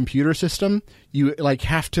have a computer system, you like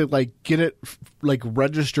have to like get it like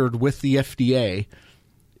registered with the FDA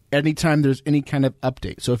anytime there's any kind of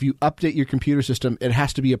update. So if you update your computer system, it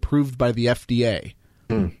has to be approved by the FDA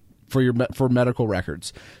for medical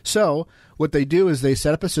records. So what they do is they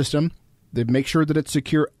set up a system, they make sure that it's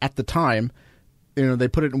secure at the time, they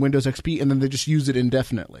put it in Windows XP, and then they just use it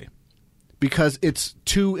indefinitely because it's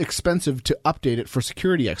too expensive to update it for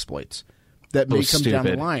security exploits that may come down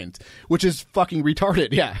the line, which is fucking retarded.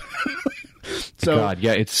 Yeah. So, God,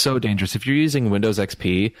 yeah, it's so dangerous. If you're using Windows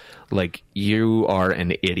XP, like, you are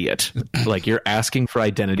an idiot. Like, you're asking for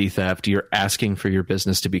identity theft. You're asking for your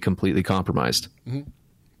business to be completely compromised. Mm-hmm.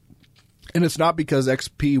 And it's not because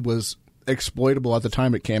XP was exploitable at the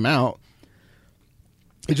time it came out.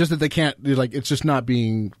 It's just that they can't, it's just not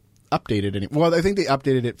being updated anymore. Well, I think they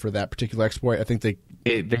updated it for that particular exploit. I think they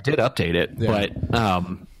did update it, but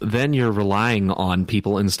then you're relying on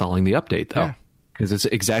people installing the update, though. Yeah. Because it's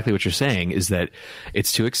exactly what you're saying, is that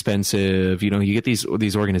it's too expensive. You get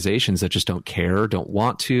these organizations that just don't care, don't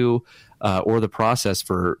want to, or the process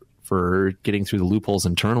for getting through the loopholes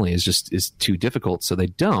internally is too difficult, so they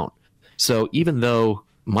don't. So even though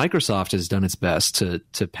Microsoft has done its best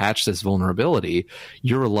to patch this vulnerability.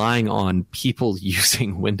 You're relying on people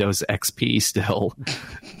using Windows XP still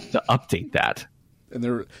to update that. And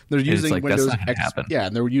they're using like, Windows XP. Yeah,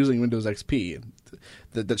 and they're using Windows XP.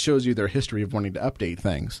 That shows you their history of wanting to update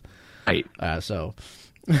things. Right. So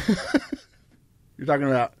you're talking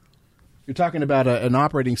about an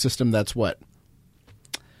operating system that's what?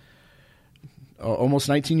 Almost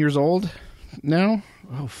 19 years old now?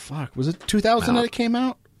 Oh, fuck. Was it 2000 that it came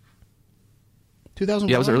out? 2000?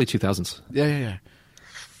 Yeah, it was early 2000s. Yeah.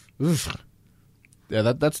 Oof. Yeah,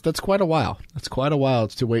 that's quite a while. That's quite a while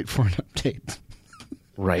to wait for an update.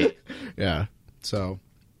 Right. Yeah. So,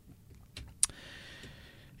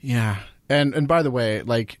 yeah. And by the way,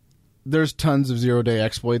 like, there's tons of zero-day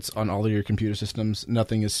exploits on all of your computer systems.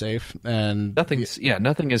 Nothing is safe, and nothing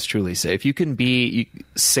is truly safe. You can be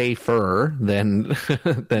safer than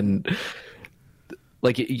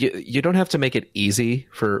like you don't have to make it easy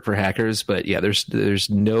for hackers, but yeah, there's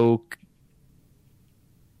no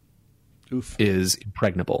is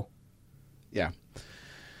impregnable. Yeah.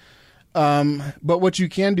 But what you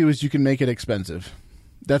can do is you can make it expensive.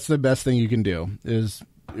 That's the best thing you can do. Is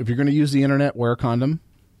if you're going to use the internet, wear a condom.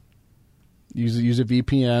 Use a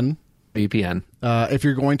VPN. If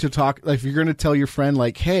you're going to if you're going to tell your friend,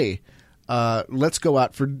 like, hey, let's go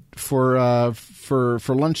out for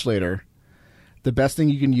lunch later, the best thing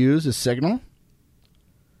you can use is Signal.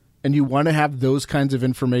 And you want to have those kinds of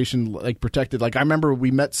information like protected. Like, I remember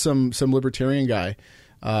we met some libertarian guy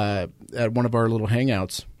at one of our little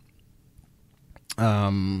hangouts.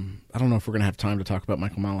 I don't know if we're gonna have time to talk about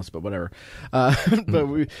Michael Malice, but whatever. But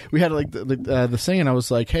we had like the thing, and I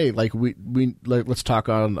was like, hey, like we let's talk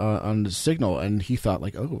on the Signal, and he thought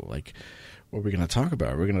like, oh, like, what are we gonna talk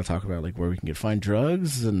about? We're gonna talk about like where we can find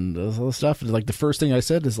drugs and all this stuff. And like the first thing I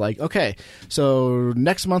said is like, okay, so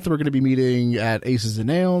next month we're gonna be meeting at Aces and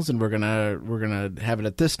Nails, and we're gonna have it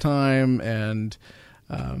at this time, and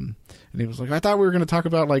he was like, I thought we were going to talk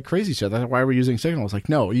about like crazy shit. That's why we're using Signal. I was like,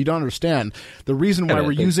 no, you don't understand. The reason why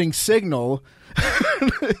we're using Signal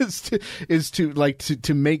is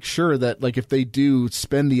to make sure that like if they do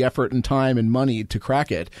spend the effort and time and money to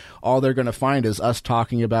crack it, all they're going to find is us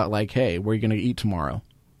talking about like, hey, where are you going to eat tomorrow?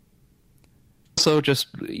 So just,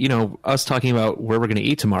 us talking about where we're going to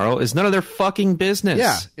eat tomorrow is none of their fucking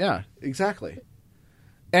business. Yeah, exactly.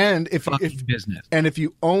 And if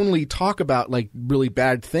you only talk about like really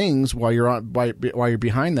bad things while you're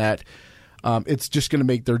behind that, it's just going to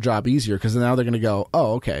make their job easier, because now they're going to go,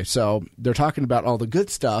 oh, okay, so they're talking about all the good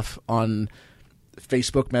stuff on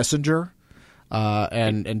Facebook Messenger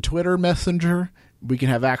and Twitter Messenger. We can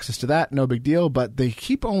have access to that, no big deal. But they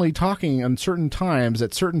keep only talking on certain times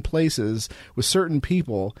at certain places with certain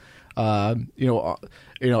people. On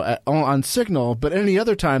Signal, but any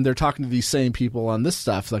other time they're talking to these same people on this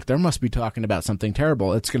stuff, like, they must be talking about something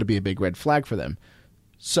terrible. It's going to be a big red flag for them.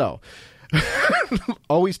 So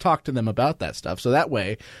always talk to them about that stuff. So that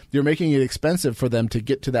way you're making it expensive for them to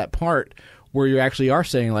get to that part where you actually are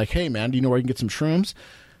saying like, hey man, do you know where you can get some shrooms?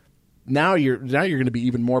 Now you're going to be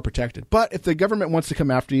even more protected. But if the government wants to come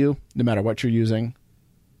after you, no matter what you're using,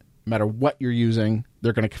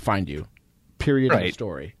 they're going to find you. Period. Right. Of the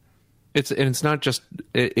story. It's not just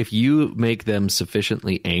if you make them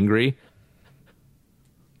sufficiently angry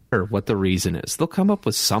or what the reason is, they'll come up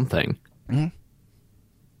with something. Mm-hmm.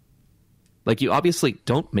 Like, you obviously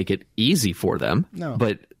don't make it easy for them. No.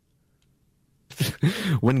 But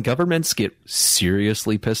when governments get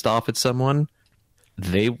seriously pissed off at someone,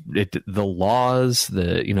 the laws,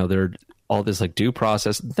 they're all this like due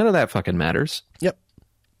process, none of that fucking matters. Yep.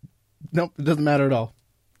 Nope, it doesn't matter at all.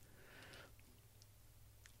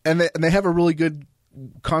 And they have a really good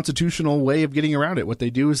constitutional way of getting around it. What they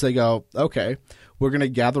do is they go, okay, we're going to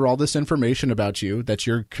gather all this information about you, that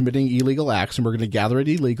you're committing illegal acts, and we're going to gather it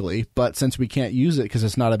illegally. But since we can't use it because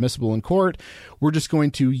it's not admissible in court, we're just going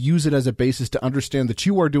to use it as a basis to understand that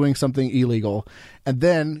you are doing something illegal, and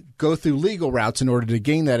then go through legal routes in order to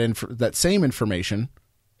gain that same information.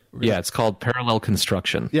 Yeah, it's called parallel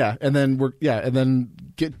construction. Yeah, and then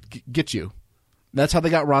get you. That's how they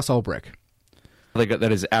got Ross Ulbricht.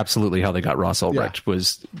 That is absolutely how they got Ross Ulbricht. Yeah.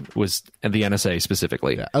 was the NSA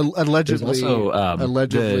specifically. Yeah. Allegedly,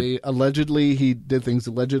 allegedly he did things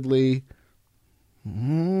allegedly.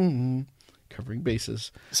 Covering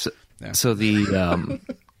bases. So the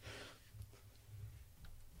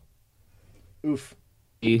oof.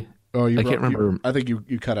 I can't remember. I think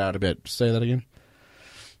you cut out a bit. Say that again.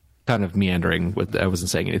 Kind of meandering. I wasn't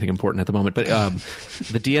saying anything important at the moment, but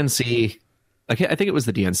the DNC. I think it was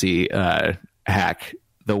the DNC hack.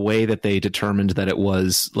 The way that they determined that it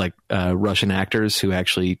was like Russian actors who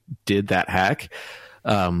actually did that hack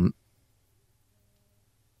From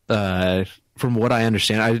what I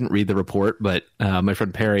understand, I didn't read the report, but my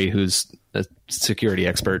friend Perry, who's a security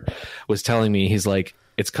expert, was telling me, he's like,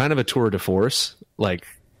 it's kind of a tour de force, like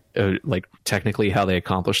technically how they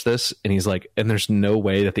accomplished this. And he's like, and there's no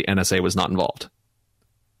way that the NSA was not involved.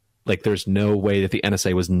 Like, there's no way that the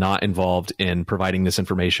NSA was not involved in providing this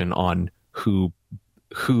information on who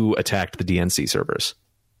attacked the DNC servers.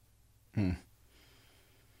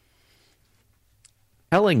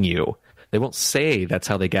 Telling you, they won't say that's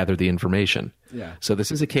how they gathered the information. Yeah. So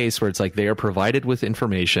this is a case where it's like they are provided with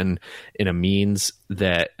information in a means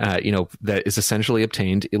that that is essentially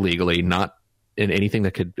obtained illegally, not in anything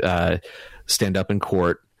that could stand up in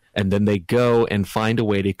court. And then they go and find a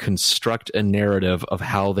way to construct a narrative of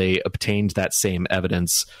how they obtained that same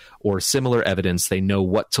evidence or similar evidence. They know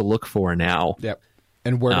what to look for now. Yep.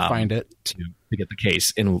 And where to find it to get the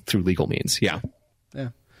case through legal means. Yeah. Yeah.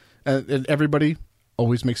 And everybody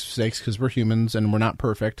always makes mistakes because we're humans and we're not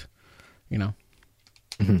perfect,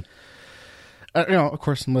 Mm-hmm. Of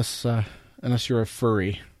course, unless you're a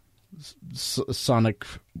furry, Sonic,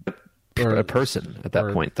 or a person at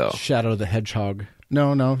that point, though. Shadow the Hedgehog.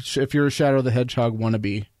 No. If you're a Shadow the Hedgehog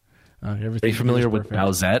wannabe, everything. Are you familiar with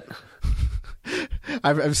Bowsette?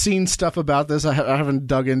 I've seen stuff about this. I haven't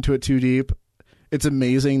dug into it too deep. It's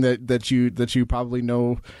amazing that you probably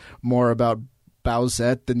know more about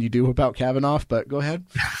Bowsette than you do about Kavanaugh, but go ahead.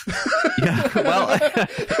 Yeah, well,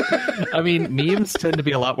 I mean, memes tend to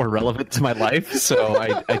be a lot more relevant to my life, so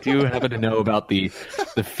I do happen to know about the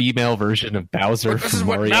female version of Bowser from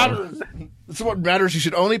Mario. This is what matters. You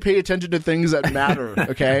should only pay attention to things that matter,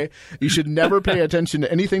 okay? You should never pay attention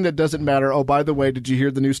to anything that doesn't matter. Oh, by the way, did you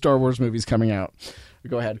hear the new Star Wars movies coming out?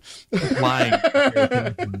 Go ahead. Lying.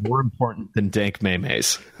 More important than dank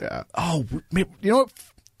memes. Yeah. Oh, you know what?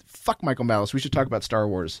 Fuck Michael Malice. We should talk about Star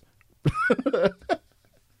Wars.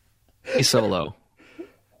 Hey, Solo.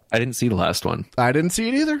 I didn't see the last one. I didn't see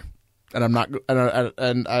it either, and I'm not.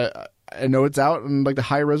 And I know it's out in like the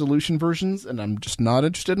high resolution versions, and I'm just not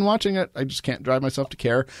interested in watching it. I just can't drive myself to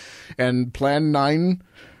care. And Plan 9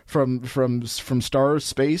 from Star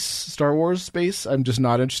Wars space, I'm just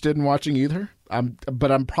not interested in watching either.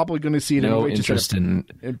 But I'm probably going to see it anyway.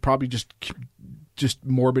 Probably just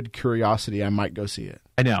morbid curiosity. I might go see it.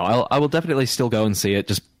 I know. I will definitely still go and see it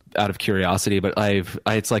just out of curiosity. But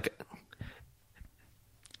it's like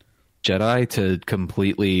Jedi to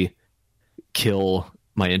completely kill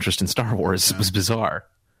my interest in Star Wars was bizarre.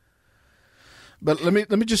 But let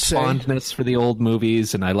me just say, fondness for the old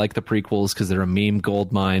movies, and I like the prequels because they're a meme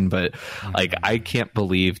goldmine. But like, I can't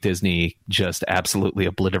believe Disney just absolutely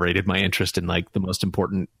obliterated my interest in like the most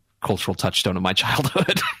important cultural touchstone of my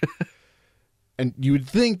childhood. And you would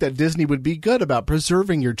think that Disney would be good about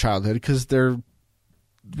preserving your childhood because they're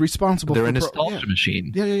responsible. They're a nostalgia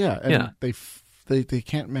machine. Yeah. And they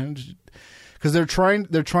can't manage because they're trying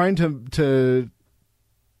to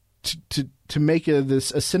make a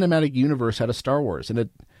cinematic universe out of Star Wars, and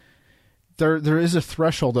there is a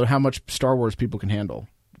threshold of how much Star Wars people can handle.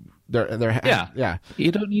 Yeah.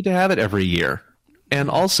 You don't need to have it every year, and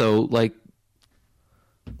also like,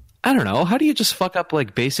 I don't know, how do you just fuck up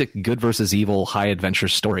like basic good versus evil high adventure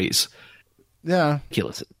stories? Yeah,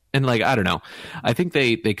 ridiculous. And like, I don't know, I think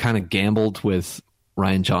they kind of gambled with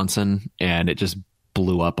Rian Johnson, and it just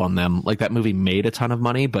blew up on them. Like, that movie made a ton of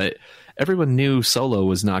money, but everyone knew Solo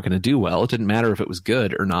was not going to do well. It didn't matter if it was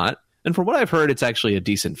good or not. And from what I've heard, it's actually a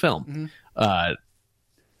decent film. Mm-hmm.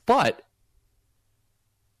 But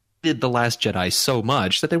did The Last Jedi so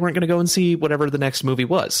much that they weren't going to go and see whatever the next movie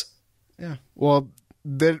was. Yeah. Well,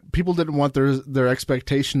 people didn't want their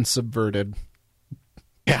expectations subverted.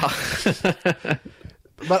 Yeah.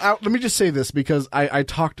 But let me just say this, because I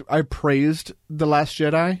praised The Last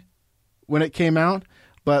Jedi when it came out,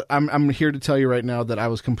 but I'm here to tell you right now that I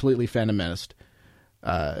was completely Phantom Menaced.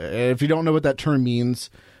 If you don't know what that term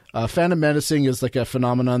means, Phantom Menacing is like a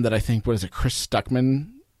phenomenon that I think, Chris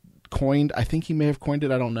Stuckman coined? I think he may have coined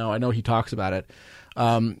it. I don't know. I know he talks about it.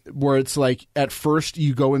 Where it's like, at first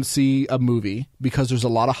you go and see a movie because there's a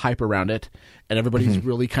lot of hype around it, and everybody's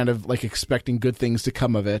really kind of like expecting good things to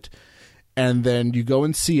come of it. And then you go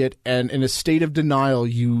and see it, and in a state of denial,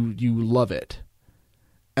 you love it.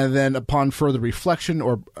 And then upon further reflection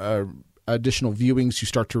or additional viewings, you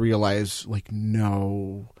start to realize, like,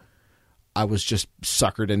 no, I was just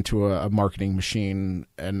suckered into a marketing machine,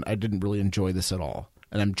 and I didn't really enjoy this at all.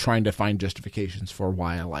 And I'm trying to find justifications for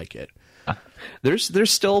why I like it. There's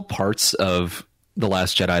still parts of The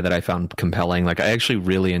Last Jedi that I found compelling. Like, I actually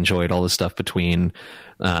really enjoyed all the stuff between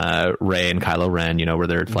Rey and Kylo Ren, where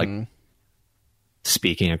they're like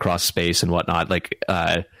speaking across space and whatnot. Like,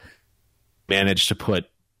 managed to put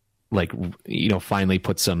finally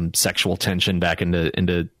put some sexual tension back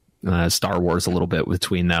into Star Wars a little bit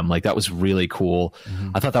between them. Like, that was really cool.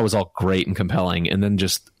 I thought that was all great and compelling. And then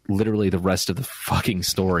just literally the rest of the fucking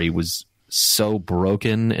story was so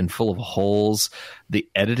broken and full of holes. The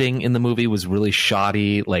editing in the movie was really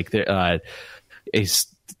shoddy. Like,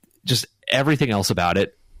 just everything else about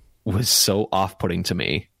it was so off-putting to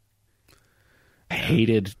me. I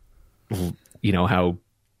hated, how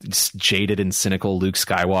jaded and cynical Luke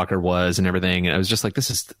Skywalker was and everything. And I was just like, this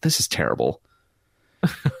is terrible.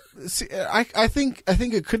 See, I think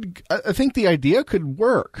it could. I think the idea could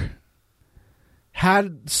work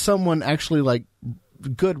had someone actually like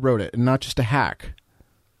good wrote it and not just a hack.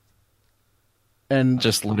 And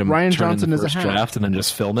just let him Rian turn Johnson in the is a first hack. draft and then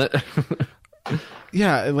just film it.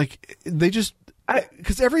 Yeah, like they just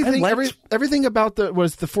because everything about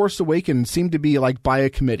the Force Awakens seemed to be like by a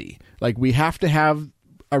committee. Like, we have to have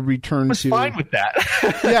a return was to. Fine with that.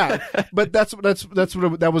 Yeah, but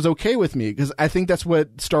that was okay with me, because I think that's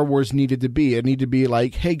what Star Wars needed to be. It needed to be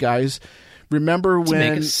like, hey guys, remember when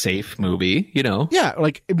make a safe movie, Yeah,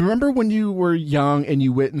 like, remember when you were young and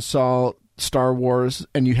you went and saw Star Wars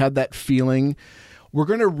and you had that feeling? We're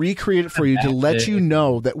going to recreate it for you to let you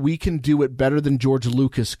know that we can do it better than George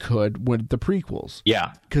Lucas could with the prequels.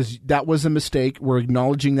 Yeah. Because that was a mistake. We're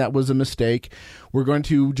acknowledging that was a mistake. We're going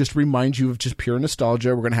to just remind you of just pure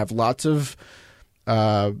nostalgia. We're going to have lots of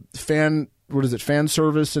fan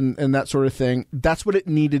service and that sort of thing. That's what it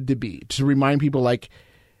needed to be, to remind people, like,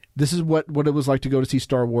 this is what it was like to go to see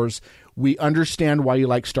Star Wars. We understand why you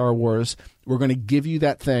like Star Wars. We're going to give you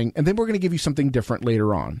that thing, and then we're going to give you something different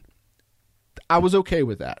later on. I was okay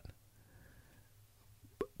with that.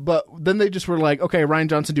 But then they just were like, okay, Rian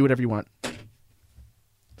Johnson, do whatever you want.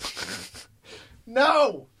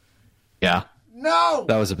 No! Yeah. No!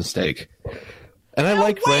 That was a mistake. And I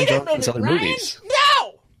like Rian Johnson's other movies.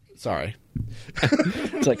 No! Sorry.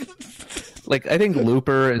 It's like I think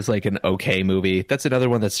Looper is like an okay movie. That's another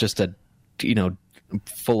one that's just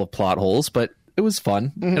full of plot holes, but it was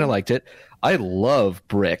fun and I liked it. I love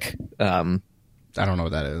Brick. I don't know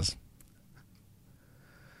what that is.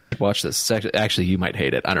 Watch this. Actually, you might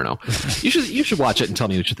hate it. I don't know. You should watch it and tell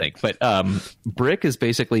me what you think. But Brick is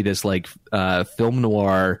basically this like film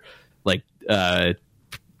noir, like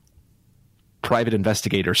private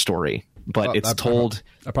investigator story, but it's told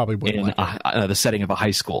I probably wouldn't in the setting of a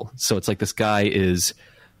high school. So it's like this guy is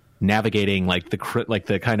navigating like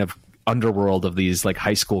the kind of underworld of these like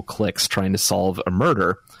high school cliques trying to solve a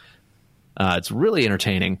murder. It's really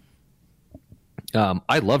entertaining.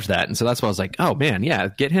 I loved that, and so that's why I was like, "Oh man, yeah,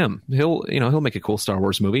 get him. He'll make a cool Star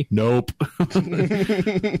Wars movie." Nope.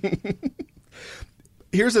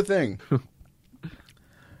 Here's the thing.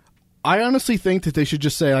 I honestly think that they should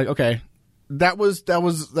just say, like, okay, that was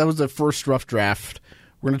the first rough draft.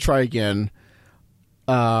 We're gonna try again,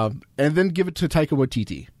 and then give it to Taika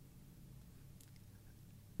Waititi.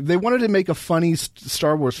 If they wanted to make a funny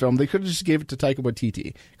Star Wars film, they could have just gave it to Taika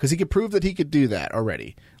Waititi, because he could prove that he could do that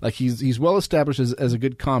already. Like, he's well established as a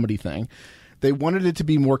good comedy thing. They wanted it to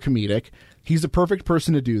be more comedic. He's the perfect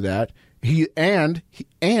person to do that. He's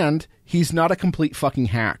not a complete fucking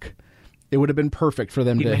hack. It would have been perfect for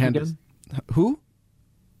them to handle. Who?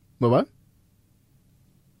 What? What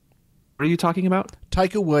are you talking about?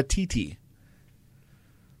 Taika Waititi.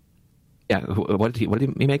 Yeah, what did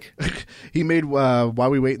he make? He made While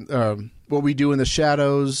We Wait, What We Do in the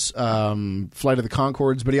Shadows, Flight of the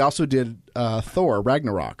Conchords, but he also did Thor,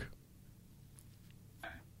 Ragnarok.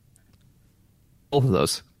 Both of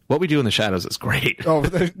those. What We Do in the Shadows is great. Oh,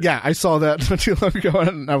 yeah, I saw that not too long ago,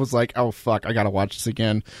 and I was like, oh, fuck, I gotta watch this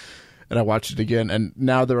again. And I watched it again, and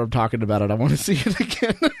now that I'm talking about it, I want to see it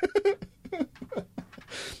again.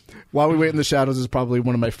 While We Wait in the Shadows is probably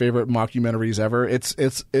one of my favorite mockumentaries ever.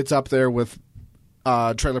 It's up there with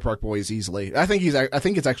Trailer Park Boys easily. I think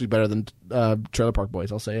it's actually better than Trailer Park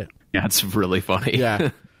Boys. I'll say it. Yeah, it's really funny.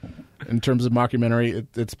 Yeah, in terms of mockumentary,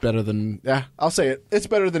 it's better than. Yeah, I'll say it. It's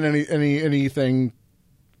better than anything.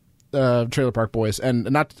 Trailer Park Boys, and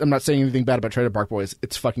I'm not saying anything bad about Trailer Park Boys.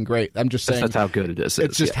 It's fucking great. I'm just saying that's how good it is.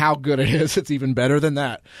 It's just how good it is. It's even better than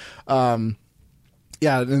that.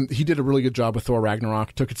 Yeah, and he did a really good job with Thor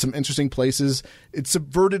Ragnarok. Took it some interesting places. It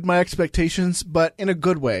subverted my expectations, but in a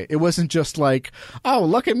good way. It wasn't just like, oh,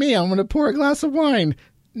 look at me, I'm going to pour a glass of wine.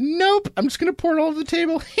 Nope, I'm just going to pour it all over the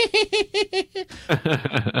table.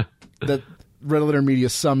 That Red Letter Media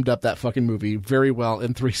summed up that fucking movie very well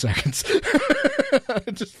in 3 seconds. I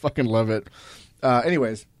just fucking love it.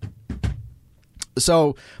 Anyways,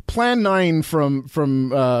 so Plan 9 from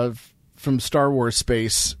Star Wars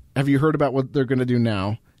Space. Have you heard about what they're going to do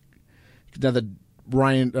now? Now that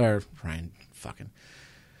fucking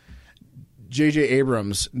J.J.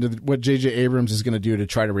 Abrams. What J.J. Abrams is going to do to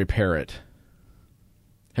try to repair it.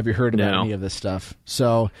 Have you heard about any of this stuff?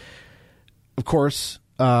 So, of course,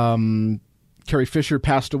 Carrie Fisher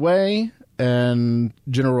passed away, and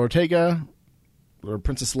General Ortega, or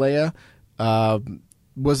Princess Leia,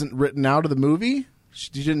 wasn't written out of the movie. She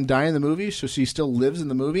didn't die in the movie, so she still lives in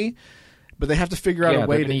the movie. But they have to figure out a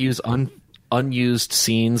way to use unused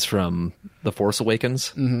scenes from The Force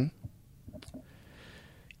Awakens. Mm-hmm.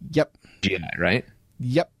 Yep. Jedi, right?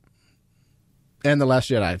 Yep. And The Last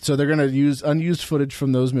Jedi. So they're going to use unused footage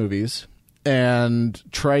from those movies and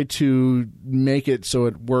try to make it so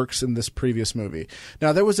it works in this previous movie.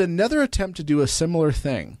 Now, there was another attempt to do a similar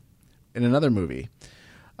thing in another movie.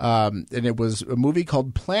 And it was a movie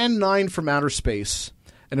called Plan 9 from Outer Space.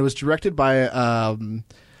 And it was directed by...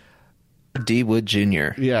 D. Wood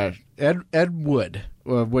Jr. Yeah, Ed Wood,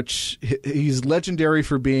 which he's legendary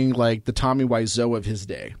for being like the Tommy Wiseau of his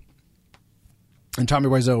day. And Tommy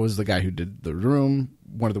Wiseau was the guy who did The Room,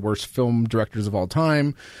 one of the worst film directors of all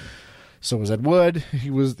time. So was Ed Wood. He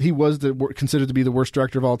was considered to be the worst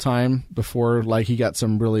director of all time before like he got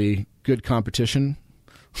some really good competition.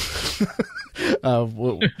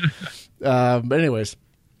 But anyways,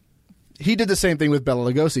 he did the same thing with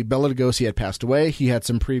Bela Lugosi. Bela Lugosi had passed away. He had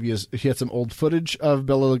some old footage of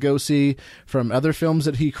Bela Lugosi from other films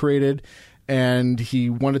that he created, and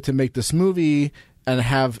he wanted to make this movie and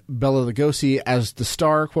have Bela Lugosi as the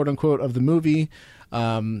star, quote unquote, of the movie.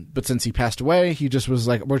 But since he passed away, he just was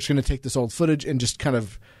like, we're just going to take this old footage and just kind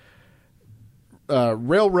of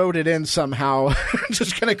railroad it in somehow,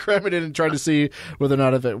 just kind of cram it in and try to see whether or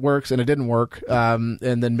not if it works. And it didn't work. And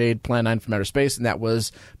then made Plan 9 from Outer Space, and that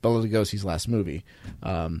was Bela Lugosi's last movie.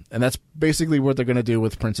 And that's basically what they're going to do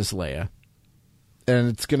with Princess Leia. And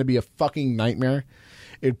it's going to be a fucking nightmare.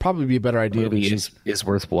 It'd probably be a better idea. The movie is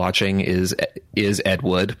worth watching is Ed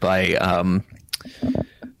Wood by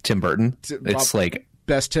Tim Burton. It's like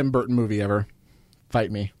best Tim Burton movie ever.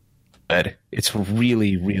 Fight me. It's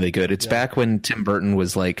really, really good. It's back when Tim Burton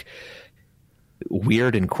was like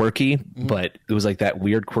weird and quirky, but it was like that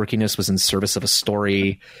weird quirkiness was in service of a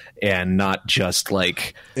story and not just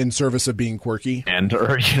like in service of being quirky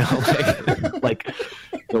or like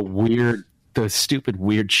the stupid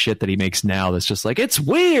weird shit that he makes now. That's just like, it's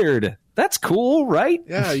weird. That's cool, right?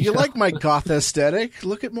 Yeah. You like my goth aesthetic.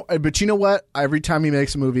 Look at more, but you know what? Every time he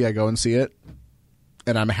makes a movie, I go and see it.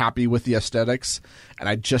 And I'm happy with the aesthetics, and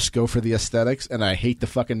I just go for the aesthetics, and I hate the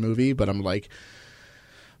fucking movie, but I'm like,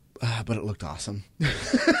 but it looked awesome.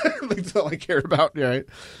 That's all I care about, right?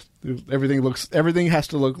 Everything has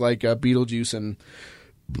to look like Beetlejuice and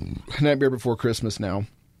Nightmare Before Christmas now.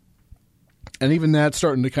 And even that's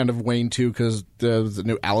starting to kind of wane too, because the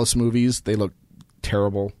new Alice movies, they look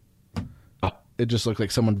terrible. It just looked like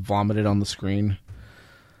someone vomited on the screen.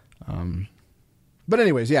 But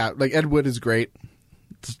anyways, yeah, like Ed Wood is great.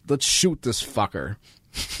 Let's shoot this fucker.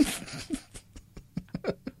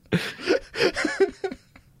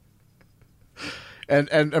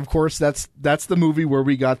 and of course that's the movie where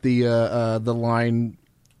we got the line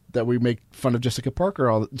that we make fun of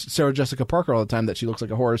Sarah Jessica Parker all the time, that she looks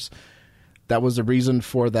like a horse. That was the reason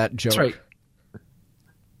for that joke. That's right.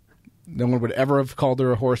 No one would ever have called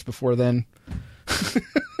her a horse before then.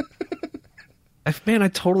 Man, I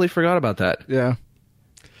totally forgot about that. Yeah.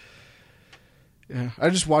 Yeah, I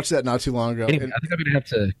just watched that not too long ago. Anyway, I think I'm going to have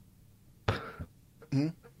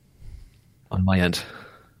to... on my end.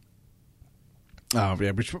 Oh,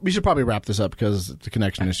 yeah, we should probably wrap this up because the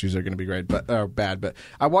connection issues are going to be bad. But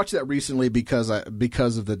I watched that recently because of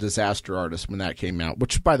The Disaster Artist when that came out,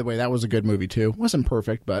 which, by the way, that was a good movie, too. It wasn't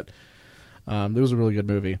perfect, but it was a really good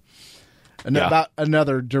movie. And about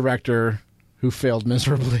another director who failed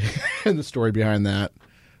miserably and the story behind that.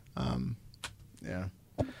 Yeah.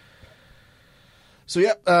 So,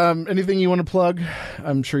 yeah, anything you want to plug?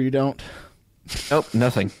 I'm sure you don't. Nope,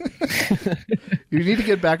 nothing. You need to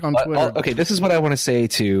get back on Twitter. Okay, this is what I want to say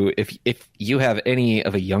to if you have any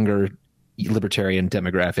of a younger libertarian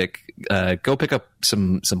demographic, go pick up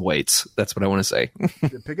some weights. That's what I want to say.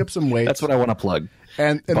 Pick up some weights. That's what I want to plug.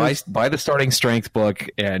 And buy the Starting Strength book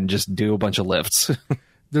and just do a bunch of lifts.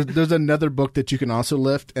 There's another book that you can also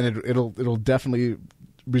lift, and it'll definitely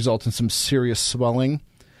result in some serious swelling.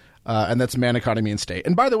 And that's Man, Economy, and State.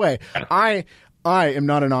 And by the way, I am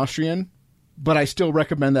not an Austrian, but I still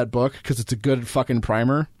recommend that book because it's a good fucking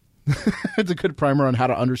primer. It's a good primer on how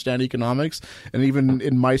to understand economics. And even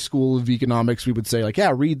in my school of economics, we would say, like,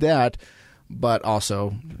 yeah, read that. But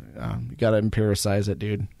also, you got to empiricize it,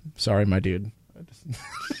 dude. Sorry, my dude.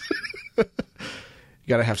 You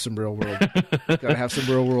got to have some real world. Got to have some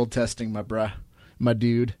real world testing, my bruh. my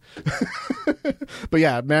dude. But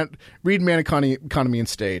yeah, man, read Man Economy and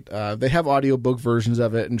State. They have audiobook versions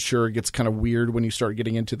of it, and sure, it gets kind of weird when you start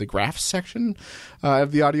getting into the graphs section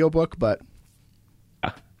of the audiobook, but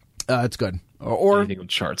it's good. Or anything with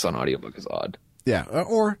charts on audiobook is odd. Yeah,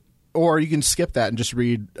 or you can skip that and just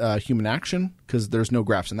read Human Action, because there's no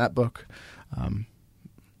graphs in that book.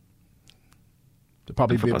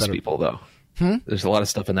 Probably for be most better. people, though. There's a lot of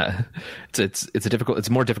stuff in that. It's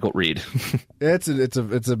a more difficult read. It's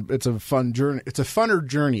a fun journey. It's a funner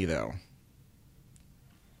journey, though.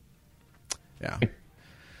 Yeah. I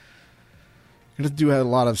just do have a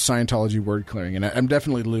lot of Scientology word clearing, and I'm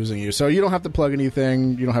definitely losing you. So you don't have to plug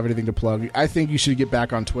anything. You don't have anything to plug. I think you should get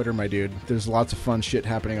back on Twitter, my dude. There's lots of fun shit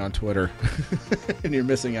happening on Twitter, and you're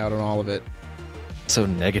missing out on all of it. So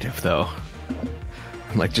negative, though.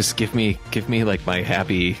 Like, just give me like my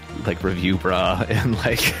happy like review bra, and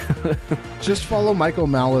like just follow Michael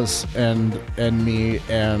Malice and me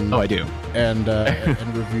and I do and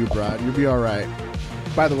review bra. You'll be all right.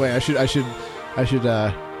 By the way, I should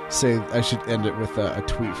say I should end it with a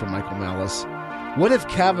tweet from Michael Malice. What if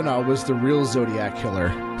Kavanaugh was the real Zodiac killer?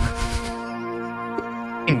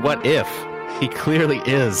 What if he clearly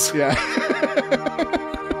is? Yeah.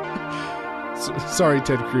 Sorry,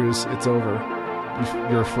 Ted Cruz. It's over.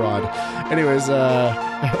 You're a fraud. Anyways,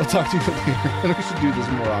 I'll talk to you later. We should do this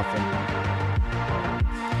more often.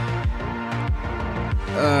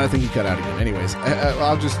 I think you cut out again. Anyways,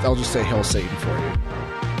 I'll just say Hail Satan for you.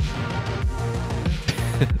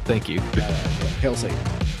 Thank you. Hail Satan.